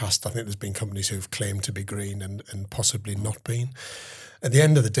 in the past, I think there's been companies who've claimed to be green and possibly not been. At the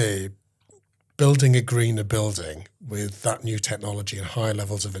end of the day, building a greener building with that new technology and high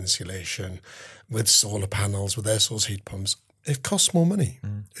levels of insulation, with solar panels, with air source heat pumps, it costs more money.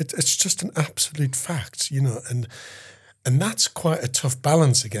 It's just an absolute fact, you know, and that's quite a tough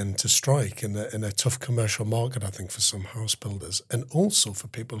balance again to strike in a tough commercial market, I think, for some house builders, and also for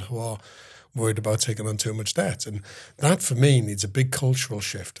people who are worried about taking on too much debt. And that, for me, needs a big cultural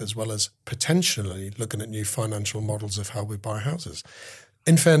shift, as well as potentially looking at new financial models of how we buy houses.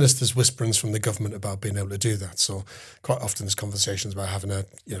 In fairness, there's whisperings from the government about being able to do that. So quite often there's conversations about having a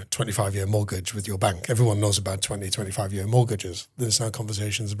 25-year mortgage with your bank. Everyone knows about 25-year mortgages. There's now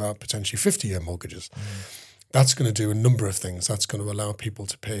conversations about potentially 50-year mortgages. That's going to do a number of things. That's going to allow people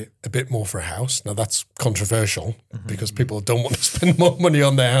to pay a bit more for a house. Now, that's controversial because people don't want to spend more money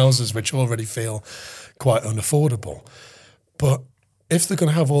on their houses, which already feel quite unaffordable. But if they're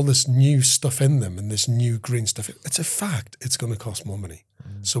going to have all this new stuff in them and this new green stuff, it's a fact it's going to cost more money.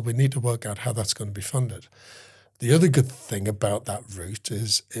 So we need to work out how that's going to be funded. The other good thing about that route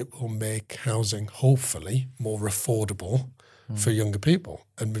is it will make housing, hopefully, more affordable for younger people.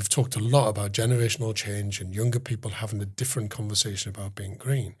 And we've talked a lot about generational change and younger people having a different conversation about being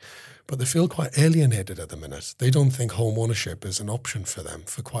green. But they feel quite alienated at the minute. They don't think home ownership is an option for them,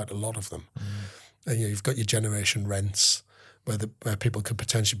 for quite a lot of them. And you've got your generation rents, where people could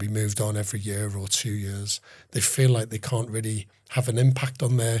potentially be moved on every year or 2 years. They feel like they can't really have an impact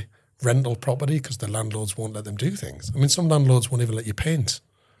on their rental property because the landlords won't let them do things. I mean, some landlords won't even let you paint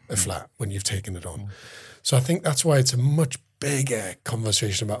a flat when you've taken it on. So I think that's why it's a much bigger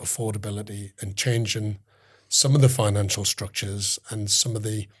conversation about affordability and changing some of the financial structures and some of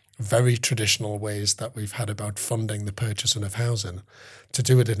the very traditional ways that we've had about funding the purchasing of housing, to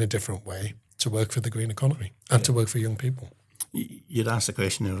do it in a different way, to work for the green economy and to work for young people. You'd asked the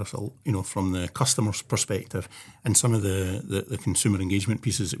question there, Russell, from the customer's perspective, and some of the consumer engagement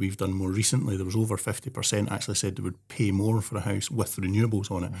pieces that we've done more recently, there was over 50% actually said they would pay more for a house with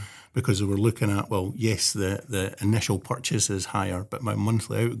renewables on it, because they were looking at, well, yes, the initial purchase is higher, but my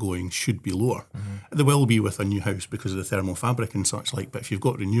monthly outgoing should be lower. They will be with a new house because of the thermal fabric and such like, but if you've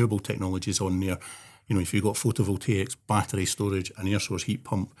got renewable technologies on there, if you've got photovoltaics, battery storage, an air source heat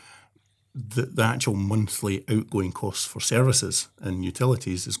pump, the actual monthly outgoing costs for services and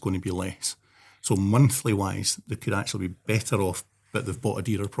utilities is going to be less. So monthly wise, they could actually be better off, but they've bought a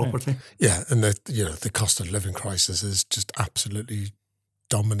dearer property. Yeah, and the cost of living crisis is just absolutely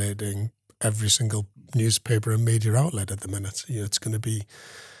dominating every single newspaper and media outlet at the minute.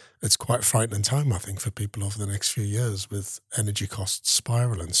 It's quite a frightening time, I think, for people over the next few years with energy costs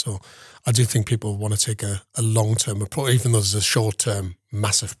spiralling. So I do think people want to take a long-term approach, even though there's a short-term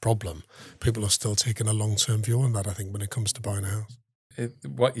massive problem. People are still taking a long-term view on that, I think, when it comes to buying a house.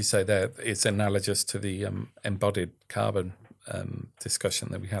 What you say there is analogous to the embodied carbon discussion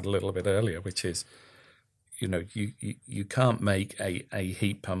that we had a little bit earlier, which is, you can't make a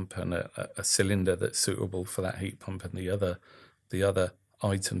heat pump and a cylinder that's suitable for that heat pump and the other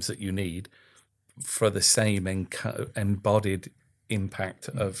items that you need for the same embodied impact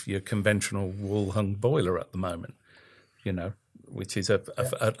of your conventional wool-hung boiler at the moment, which is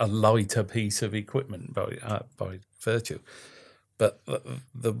a lighter piece of equipment by virtue. But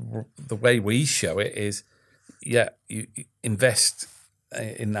the way we show it is, you invest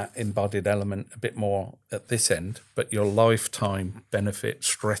in that embodied element a bit more at this end, but your lifetime benefit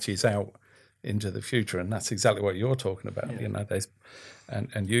stretches out into the future, and that's exactly what you're talking about. There's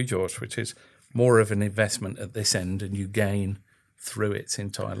and you, George, which is more of an investment at this end, and you gain through its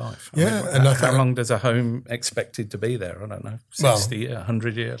entire life. How long does a home expected to be there? I don't know, 60,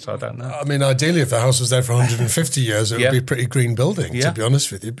 100 years? I don't know. I mean, ideally, if the house was there for 150 years, it would be a pretty green building, to be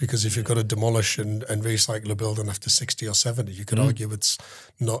honest with you, because if you've got to demolish and recycle a building after 60 or 70, you could argue it's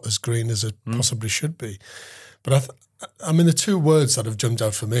not as green as it possibly should be. But I mean, the two words that have jumped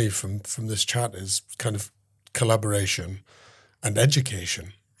out for me from this chat is kind of collaboration and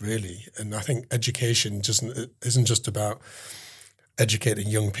education, really. And I think education isn't just about educating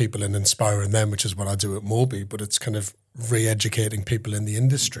young people and inspiring them, which is what I do at Morby, but it's kind of re-educating people in the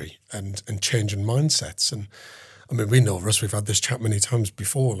industry and changing mindsets. And I mean, we know, Russ, we've had this chat many times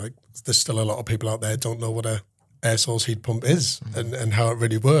before, like there's still a lot of people out there don't know what a air source heat pump is and how it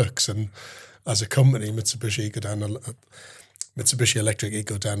really works. And as a company, Mitsubishi Electric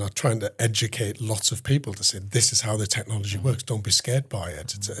Ecodan are trying to educate lots of people to say, this is how the technology works. Don't be scared by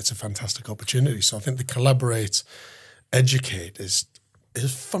it. It's a fantastic opportunity. So I think the collaborate, educate is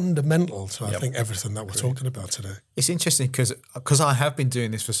fundamental to, I think, everything that we're talking about today. It's interesting because I have been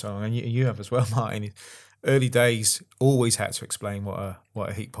doing this for so long, and you have as well, Martin. Early days, always had to explain what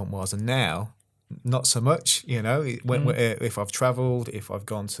a heat pump was, and now not so much. If I've travelled, if I've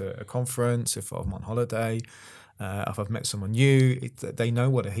gone to a conference, if I'm on holiday, if I've met someone new, they know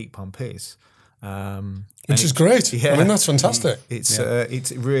what a heat pump is, which is great. Yeah, I mean, that's fantastic.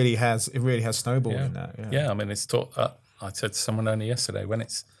 It really has snowballed in that. Yeah, I mean, it's taught. I said to someone only yesterday, when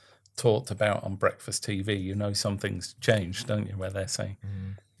it's talked about on breakfast TV, something's changed, don't you? Where they're saying,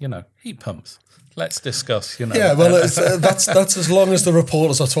 heat pumps. Let's discuss, Yeah, well, that's as long as the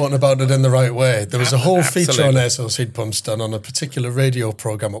reporters are talking about it in the right way. There was a whole feature on air source heat pumps done on a particular radio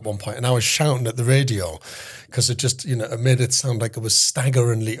program at one point, and I was shouting at the radio because it just, it made it sound like it was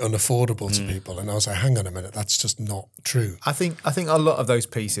staggeringly unaffordable to people. And I was like, hang on a minute, that's just not true. I think a lot of those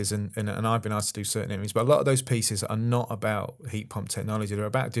pieces, and I've been asked to do certain interviews, but a lot of those pieces are not about heat pump technology. They're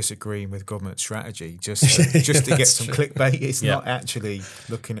about disagreeing with government strategy just to get some clickbait. It's not actually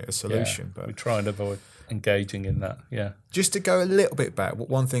looking at a solution. But we try and avoid engaging in that. Yeah. Just to go a little bit back,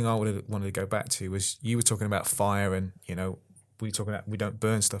 one thing I wanted to go back to was you were talking about fire, and we were talking about we don't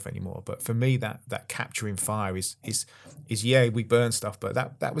burn stuff anymore. But for me, that capturing fire is we burn stuff, but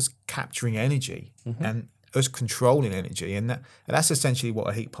that was capturing energy and us controlling energy, and that's essentially what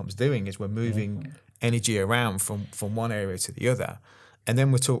a heat pump's doing. Is we're moving energy around from one area to the other. And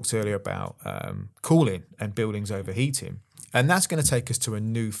then we talked earlier about cooling and buildings overheating, and that's going to take us to a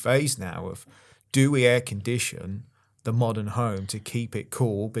new phase now of, do we air condition the modern home to keep it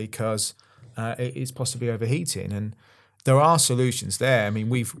cool because it is possibly overheating? And there are solutions there. I mean,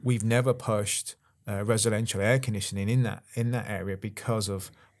 we've never pushed residential air conditioning in that area because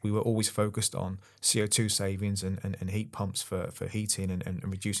we were always focused on CO2 savings and heat pumps for heating and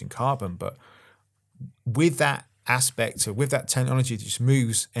reducing carbon. But with that aspect, with that technology that just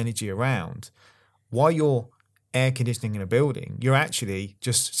moves energy around, while you're air conditioning in a building, you're actually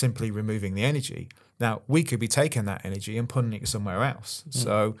just simply removing the energy. Now, we could be taking that energy and putting it somewhere else.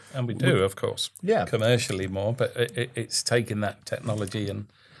 So, and we do, of course, yeah, commercially more, but it's taking that technology and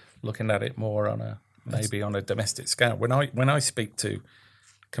looking at it more on maybe on a domestic scale. When I speak to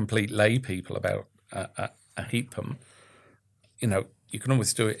complete lay people about a heat pump, you can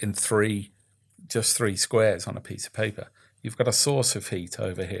always do it in just three squares on a piece of paper. You've got a source of heat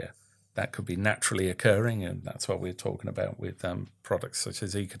over here. That could be naturally occurring, and that's what we're talking about with products such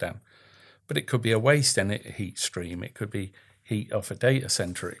as Ecodan. But it could be a waste heat stream. It could be heat off a data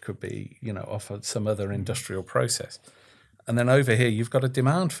center. It could be, off of some other industrial process. And then over here, you've got a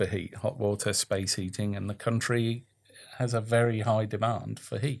demand for heat, hot water, space heating, and the country has a very high demand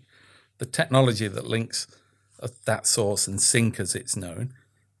for heat. The technology that links that source and sink, as it's known,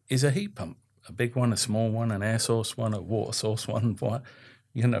 is a heat pump. A big one, a small one, an air source one, a water source one,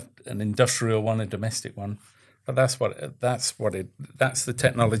 an industrial one, a domestic one. But that's the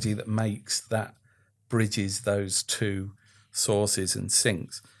technology that bridges those two sources and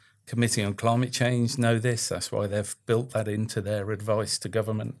sinks. Committee on Climate Change know this. That's why they've built that into their advice to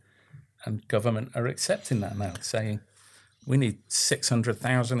government, and government are accepting that now, saying we need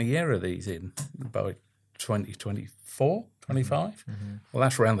 600,000 a year of these in by 2024, 25. Well,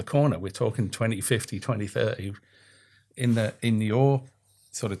 that's around the corner. We're talking 2050, 2030. In your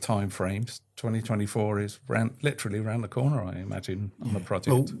sort of time frames, 2024 is literally around the corner, I imagine, on the project.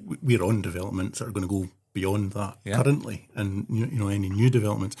 Well, we're on developments that are going to go beyond that currently, and any new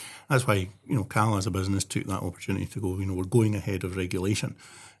developments. That's why Cal as a business took that opportunity to go. We're going ahead of regulation.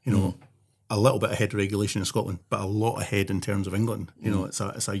 A little bit ahead of regulation in Scotland, but a lot ahead in terms of England. It's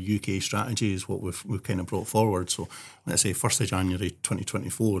a UK strategy is what we've kind of brought forward. So let's say 1st of January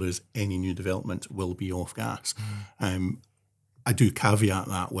 2024 is any new development will be off gas. I do caveat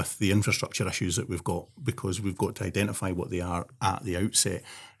that with the infrastructure issues that we've got, because we've got to identify what they are at the outset.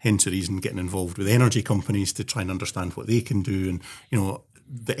 Hence the reason getting involved with energy companies to try and understand what they can do, and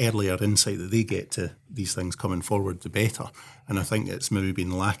the earlier insight that they get to these things coming forward, the better. And I think it's maybe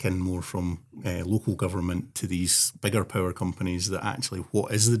been lacking more from local government to these bigger power companies, that actually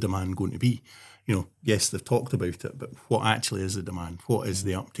what is the demand going to be? Yes, they've talked about it, but what actually is the demand? What is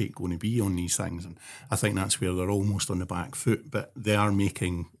the uptake going to be on these things? And I think that's where they're almost on the back foot, but they are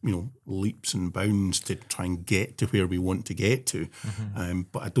making, leaps and bounds to try and get to where we want to get to.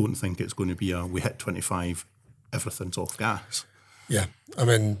 But I don't think it's going to be we hit 25, everything's off gas. Yeah, I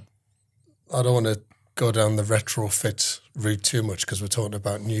mean, I don't want to go down the retrofit route too much because we're talking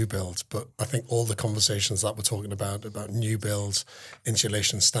about new builds, but I think all the conversations that we're talking about new builds,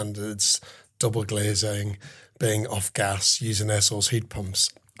 insulation standards, double glazing, being off gas, using air source heat pumps.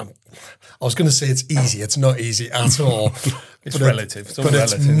 I was going to say it's easy. It's not easy at all. It's relative.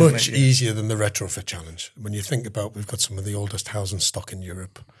 It's much easier than the retrofit challenge. When you think about, we've got some of the oldest housing stock in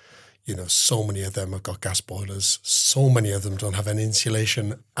Europe. So many of them have got gas boilers. So many of them don't have any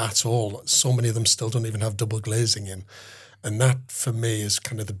insulation at all. So many of them still don't even have double glazing in. And that, for me, is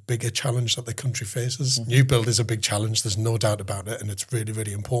kind of the bigger challenge that the country faces. New build is a big challenge. There's no doubt about it. And it's really,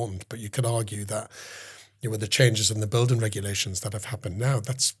 really important. But you could argue that with the changes in the building regulations that have happened now,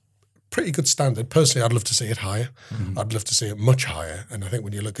 that's pretty good standard. Personally, I'd love to see it higher. I'd love to see it much higher. And I think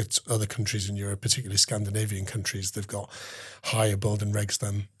when you look at other countries in Europe, particularly Scandinavian countries, they've got higher building regs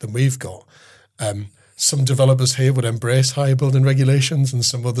than we've got. Some developers here would embrace higher building regulations and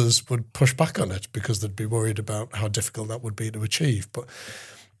some others would push back on it because they'd be worried about how difficult that would be to achieve. But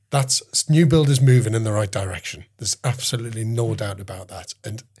that's new build is moving in the right direction. There's absolutely no doubt about that.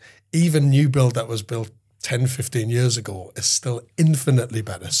 And even new build that was built 10, 15 years ago is still infinitely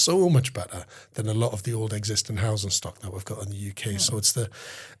better, so much better than a lot of the old existing housing stock that we've got in the UK. So it's the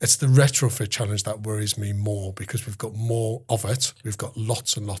retrofit challenge that worries me more because we've got more of it. We've got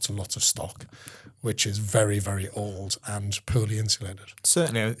lots and lots and lots of stock, which is very, very old and poorly insulated.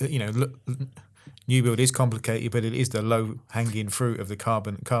 Certainly, look, new build is complicated, but it is the low-hanging fruit of the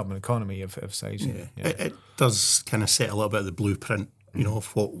carbon economy of Sage. Yeah. It does kind of set a little bit of the blueprint,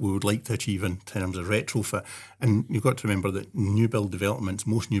 of what we would like to achieve in terms of retrofit. And you've got to remember that most new build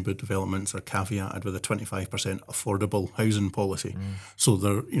developments are caveated with a 25% affordable housing policy. So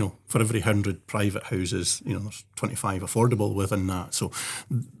there, for every 100 private houses, there's 25 affordable within that. So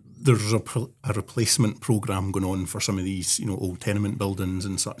there's a replacement programme going on for some of these, old tenement buildings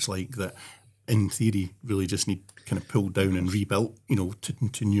and such like that, in theory, really just need kind of pulled down and rebuilt,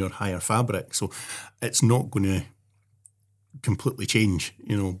 to newer, higher fabric. So it's not going to completely change,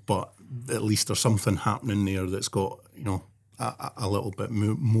 but at least there's something happening there that's got, a little bit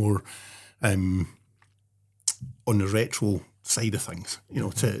more on the retro side of things,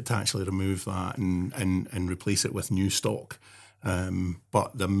 to actually remove that and replace it with new stock.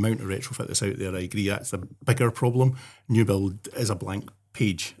 But the amount of retrofit that's out there, I agree, that's the bigger problem. New build is a blank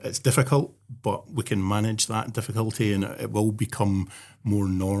page. It's difficult, but we can manage that difficulty, and it will become more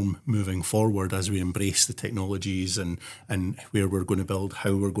norm moving forward as we embrace the technologies and where we're going to build,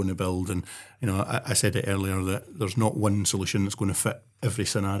 how we're going to build. And I said it earlier that there's not one solution that's going to fit every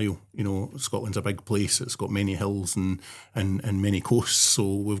scenario. Scotland's a big place. It's got many hills and many coasts,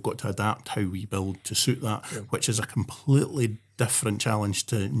 so we've got to adapt how we build to suit that, which is a completely different challenge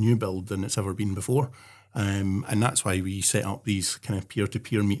to new build than it's ever been before. And that's why we set up these kind of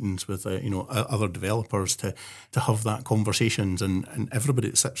peer-to-peer meetings with other developers to have that conversations, and everybody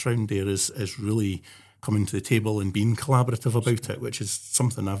that sits around there is really coming to the table and being collaborative about it, which is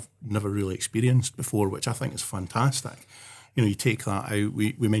something I've never really experienced before, which I think is fantastic. You take that out.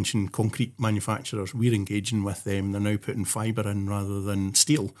 We mentioned concrete manufacturers. We're engaging with them. They're now putting fibre in rather than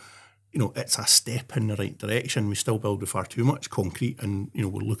steel. It's a step in the right direction. We still build with far too much concrete, and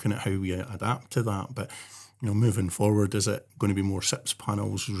we're looking at how we adapt to that. But moving forward, is it going to be more SIPS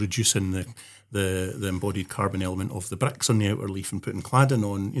panels, reducing the embodied carbon element of the bricks on the outer leaf and putting cladding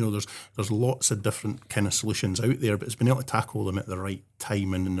on? There's lots of different kind of solutions out there, but it's been able to tackle them at the right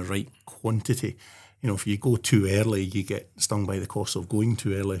time and in the right quantity. If you go too early, you get stung by the cost of going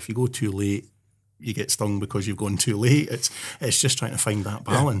too early. If you go too late, you get stung because you've gone too late. It's just trying to find that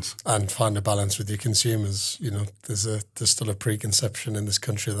balance. Yeah. And find a balance with your consumers. There's still a preconception in this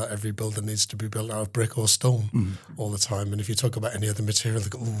country that every building needs to be built out of brick or stone all the time. And if you talk about any other material, they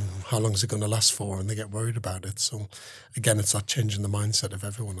go, how long is it going to last for? And they get worried about it. So again, it's that change in the mindset of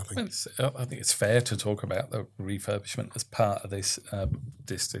everyone, I think. I think it's fair to talk about the refurbishment as part of this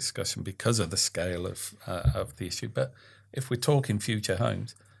discussion because of the scale of the issue. But if we're talking future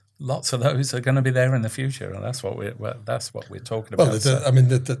homes, lots of those are going to be there in the future, and that's what we're talking about.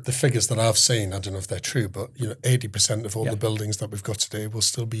 The figures that I've seen, I don't know if they're true, but 80% of all the buildings that we've got today will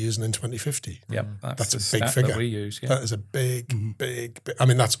still be using in 2050. Yeah, that's a big figure. That we use. Yeah. That is a big. I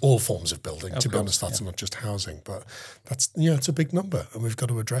mean, that's all forms of building. To be honest, that's not just housing, but that's it's a big number, and we've got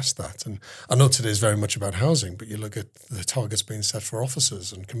to address that. And I know today is very much about housing, but you look at the targets being set for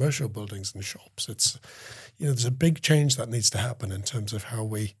offices and commercial buildings and shops. It's there's a big change that needs to happen in terms of how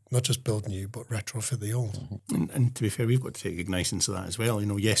we not just build new, but retrofit the old. And to be fair, we've got to take cognizance of that as well.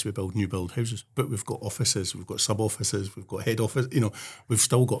 Yes, we build new build houses, but we've got offices, we've got sub-offices, we've got head office. We've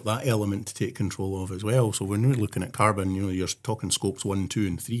still got that element to take control of as well. So when we're looking at carbon, you're talking scopes 1, 2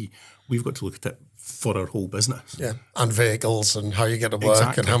 and 3. We've got to look at it for our whole business. Yeah, and vehicles and how you get to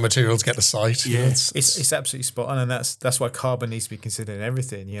work and how materials get to site. Yeah, it's absolutely spot on, and that's why carbon needs to be considered in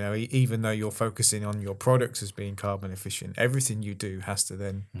everything. Even though you're focusing on your products as being carbon efficient, everything you do has to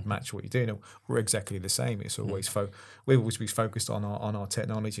then match what you're doing. We're exactly the same. It's always we've always been focused on our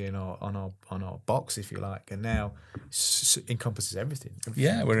technology and on our box, if you like, and now encompasses everything.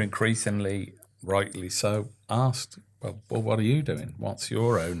 Yeah, we're increasingly, rightly so, asked, well, what are you doing? What's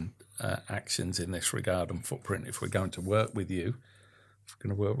your own actions in this regard and footprint? If we're going to work with you, if we're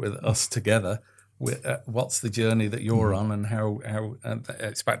going to work with us together, what's the journey that you're on, and how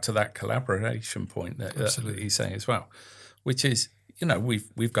it's back to that collaboration point that he's saying as well, which is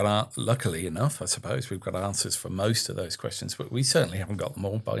we've got, luckily enough, I suppose, we've got answers for most of those questions, but we certainly haven't got them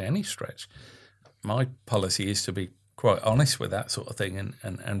all by any stretch. My policy is to be quite honest with that sort of thing,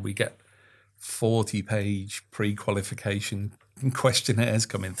 and we get 40-page pre-qualification questionnaires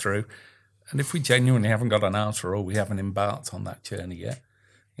coming through, and if we genuinely haven't got an answer or we haven't embarked on that journey yet,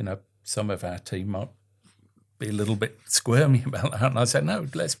 some of our team might be a little bit squirmy about that. And I said, no,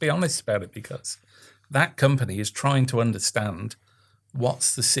 let's be honest about it, because that company is trying to understand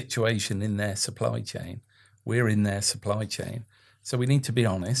what's the situation in their supply chain. We're in their supply chain. So we need to be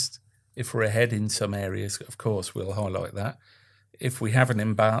honest. If we're ahead in some areas, of course, we'll highlight that. If we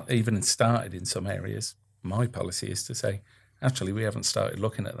haven't even started in some areas, my policy is to say, actually, we haven't started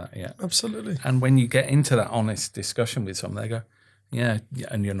looking at that yet. Absolutely. And when you get into that honest discussion with someone, they go, yeah,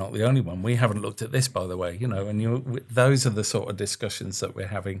 and you're not the only one. We haven't looked at this, by the way, and those are the sort of discussions that we're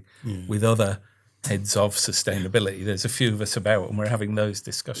having with other heads of sustainability. There's a few of us about, and we're having those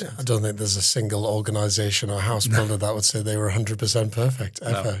discussions. I don't think there's a single organisation or house builder that would say they were 100% perfect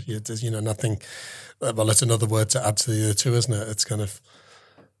ever. No. Nothing. Well, it's another word to add to the other two, isn't it? It's kind of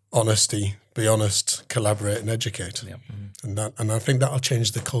honesty, be honest, collaborate, and educate. Yep. And I think that'll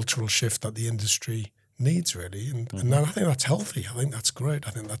change the cultural shift that the industry needs, really. And I think that's healthy. I think that's great. I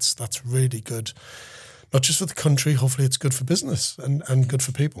think that's really good. Not just for the country, hopefully it's good for business and good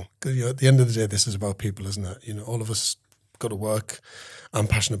for people. At the end of the day, this is about people, isn't it? All of us go to work. I'm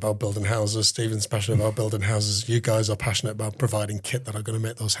passionate about building houses. Stephen's passionate about building houses. You guys are passionate about providing kit that are going to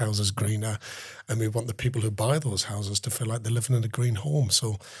make those houses greener. And we want the people who buy those houses to feel like they're living in a green home.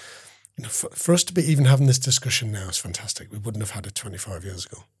 So for us to be even having this discussion now is fantastic. We wouldn't have had it 25 years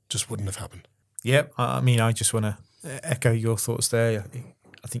ago. Just wouldn't have happened. Yep. I just want to echo your thoughts there.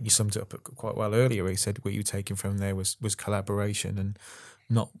 I think you summed it up quite well earlier. Where you said what you were taking from there was collaboration, and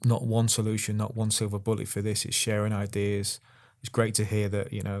not one solution, not one silver bullet for this. It's sharing ideas. It's great to hear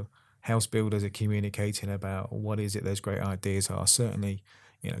that house builders are communicating about what is it those great ideas are. Certainly,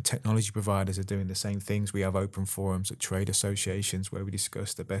 technology providers are doing the same things. We have open forums at trade associations where we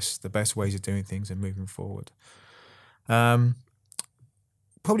discuss the best ways of doing things and moving forward.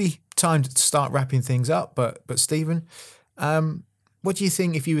 Probably time to start wrapping things up. But Stephen, what do you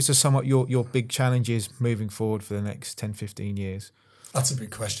think, if you were to sum up your big challenges moving forward for the next 10, 15 years? That's a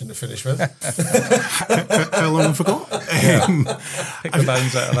big question to finish with. How long have we got? Pick the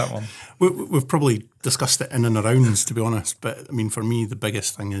bones out of that one. We've probably discussed it in and arounds, to be honest. But for me, the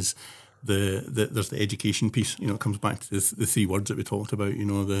biggest thing is there's the education piece. It comes back to the three words that we talked about.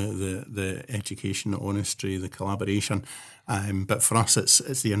 The education, the honesty, the collaboration. But for us,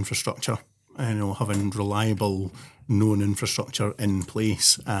 it's the infrastructure. Having reliable, known infrastructure in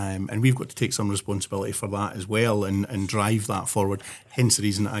place. And we've got to take some responsibility for that as well and drive that forward. Hence the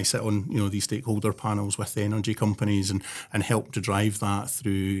reason that I sit on, these stakeholder panels with the energy companies and help to drive that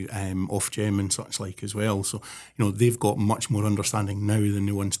through Ofgem and such like as well. So, they've got much more understanding now than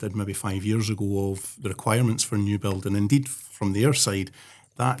they once did maybe 5 years ago of the requirements for new build. And indeed, from their side,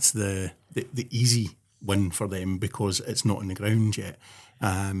 that's the easy win for them because it's not in the ground yet.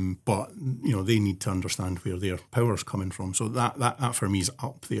 But they need to understand where their power's coming from. So that for me is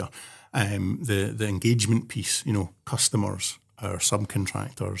up there. The engagement piece, customers, our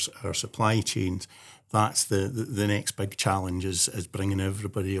subcontractors, our supply chains. That's the next big challenge is bringing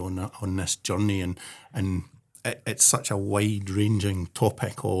everybody on this journey, and it's such a wide ranging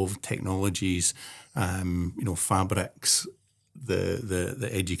topic of technologies, fabrics. The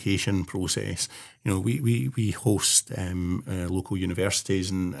education process. We host local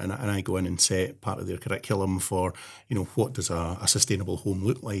universities and I go in and set part of their curriculum for, what does a sustainable home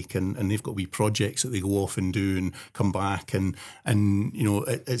look like, and they've got wee projects that they go off and do and come back and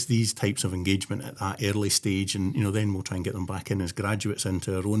it's these types of engagement at that early stage, and then we'll try and get them back in as graduates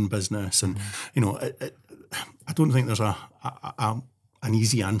into our own business, and I don't think there's an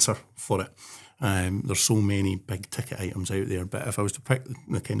easy answer for it. There's so many big ticket items out there, but if I was to pick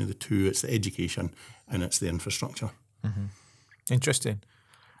the two, it's the education and it's the infrastructure. Mm-hmm. Interesting.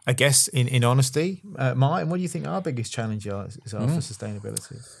 I guess in honesty, Martin, what do you think our biggest challenge is for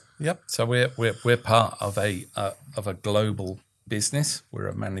sustainability? Yep. So we're part of a global business. We're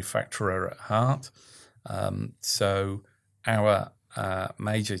a manufacturer at heart. So our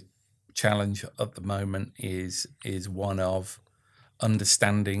major challenge at the moment is one of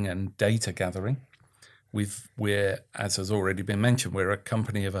understanding and data gathering. We're, as has already been mentioned, we're a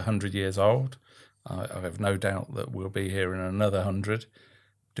company of 100 years old. I have no doubt that we'll be here in another 100,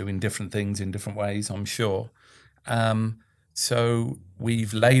 doing different things in different ways, I'm sure. So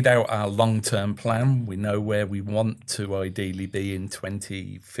we've laid out our long-term plan. We know where we want to ideally be in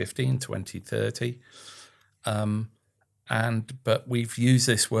 2050 and 2030. But we've used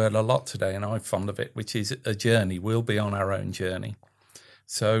this word a lot today, and I'm fond of it, which is a journey. We'll be on our own journey.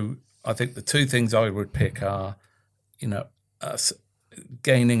 So I think the two things I would pick are, us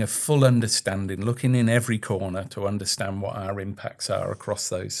gaining a full understanding, looking in every corner to understand what our impacts are across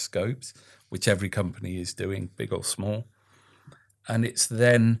those scopes, which every company is doing, big or small. And it's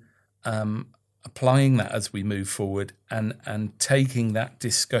then applying that as we move forward and taking that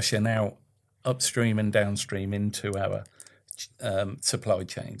discussion out upstream and downstream into our supply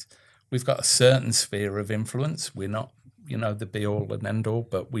chains. We've got a certain sphere of influence. We're not, the be all and end all,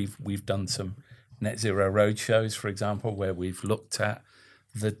 but we've done some net zero road shows, for example, where we've looked at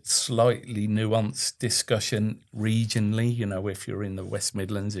the slightly nuanced discussion regionally. If you're in the West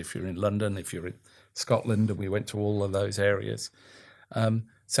Midlands, if you're in London, if you're in Scotland, and we went to all of those areas.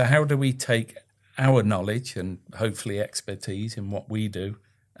 So how do we take our knowledge and hopefully expertise in what we do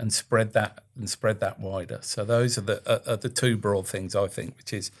and spread that wider? So those are the two broad things, I think,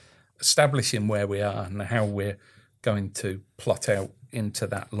 which is establishing where we are and how we're going to plot out into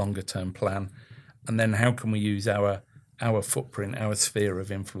that longer term plan, and then how can we use our footprint, our sphere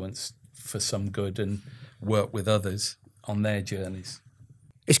of influence for some good and work with others on their journeys.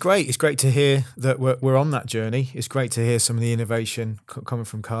 It's great. It's great to hear that we're on that journey. It's great to hear some of the innovation coming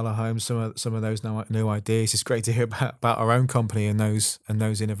from Carla Holmes, some of those new ideas. It's great to hear about our own company and those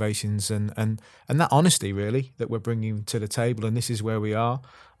innovations and that honesty, really, that we're bringing to the table. And this is where we are.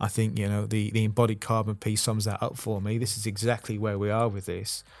 I think, the embodied carbon piece sums that up for me. This is exactly where we are with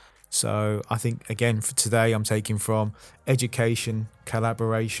this. So I think, again, for today, I'm taking from education,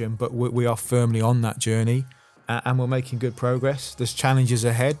 collaboration, but we are firmly on that journey. And we're making good progress. There's challenges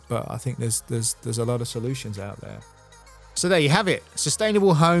ahead, but I think there's a lot of solutions out there. So there you have it.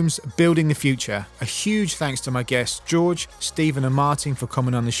 Sustainable Homes, Building the Future. A huge thanks to my guests, George, Stephen and Martin, for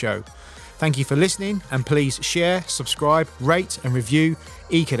coming on the show. Thank you for listening, and please share, subscribe, rate and review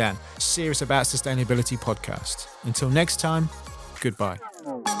EcoDan, Serious About Sustainability podcast. Until next time, goodbye.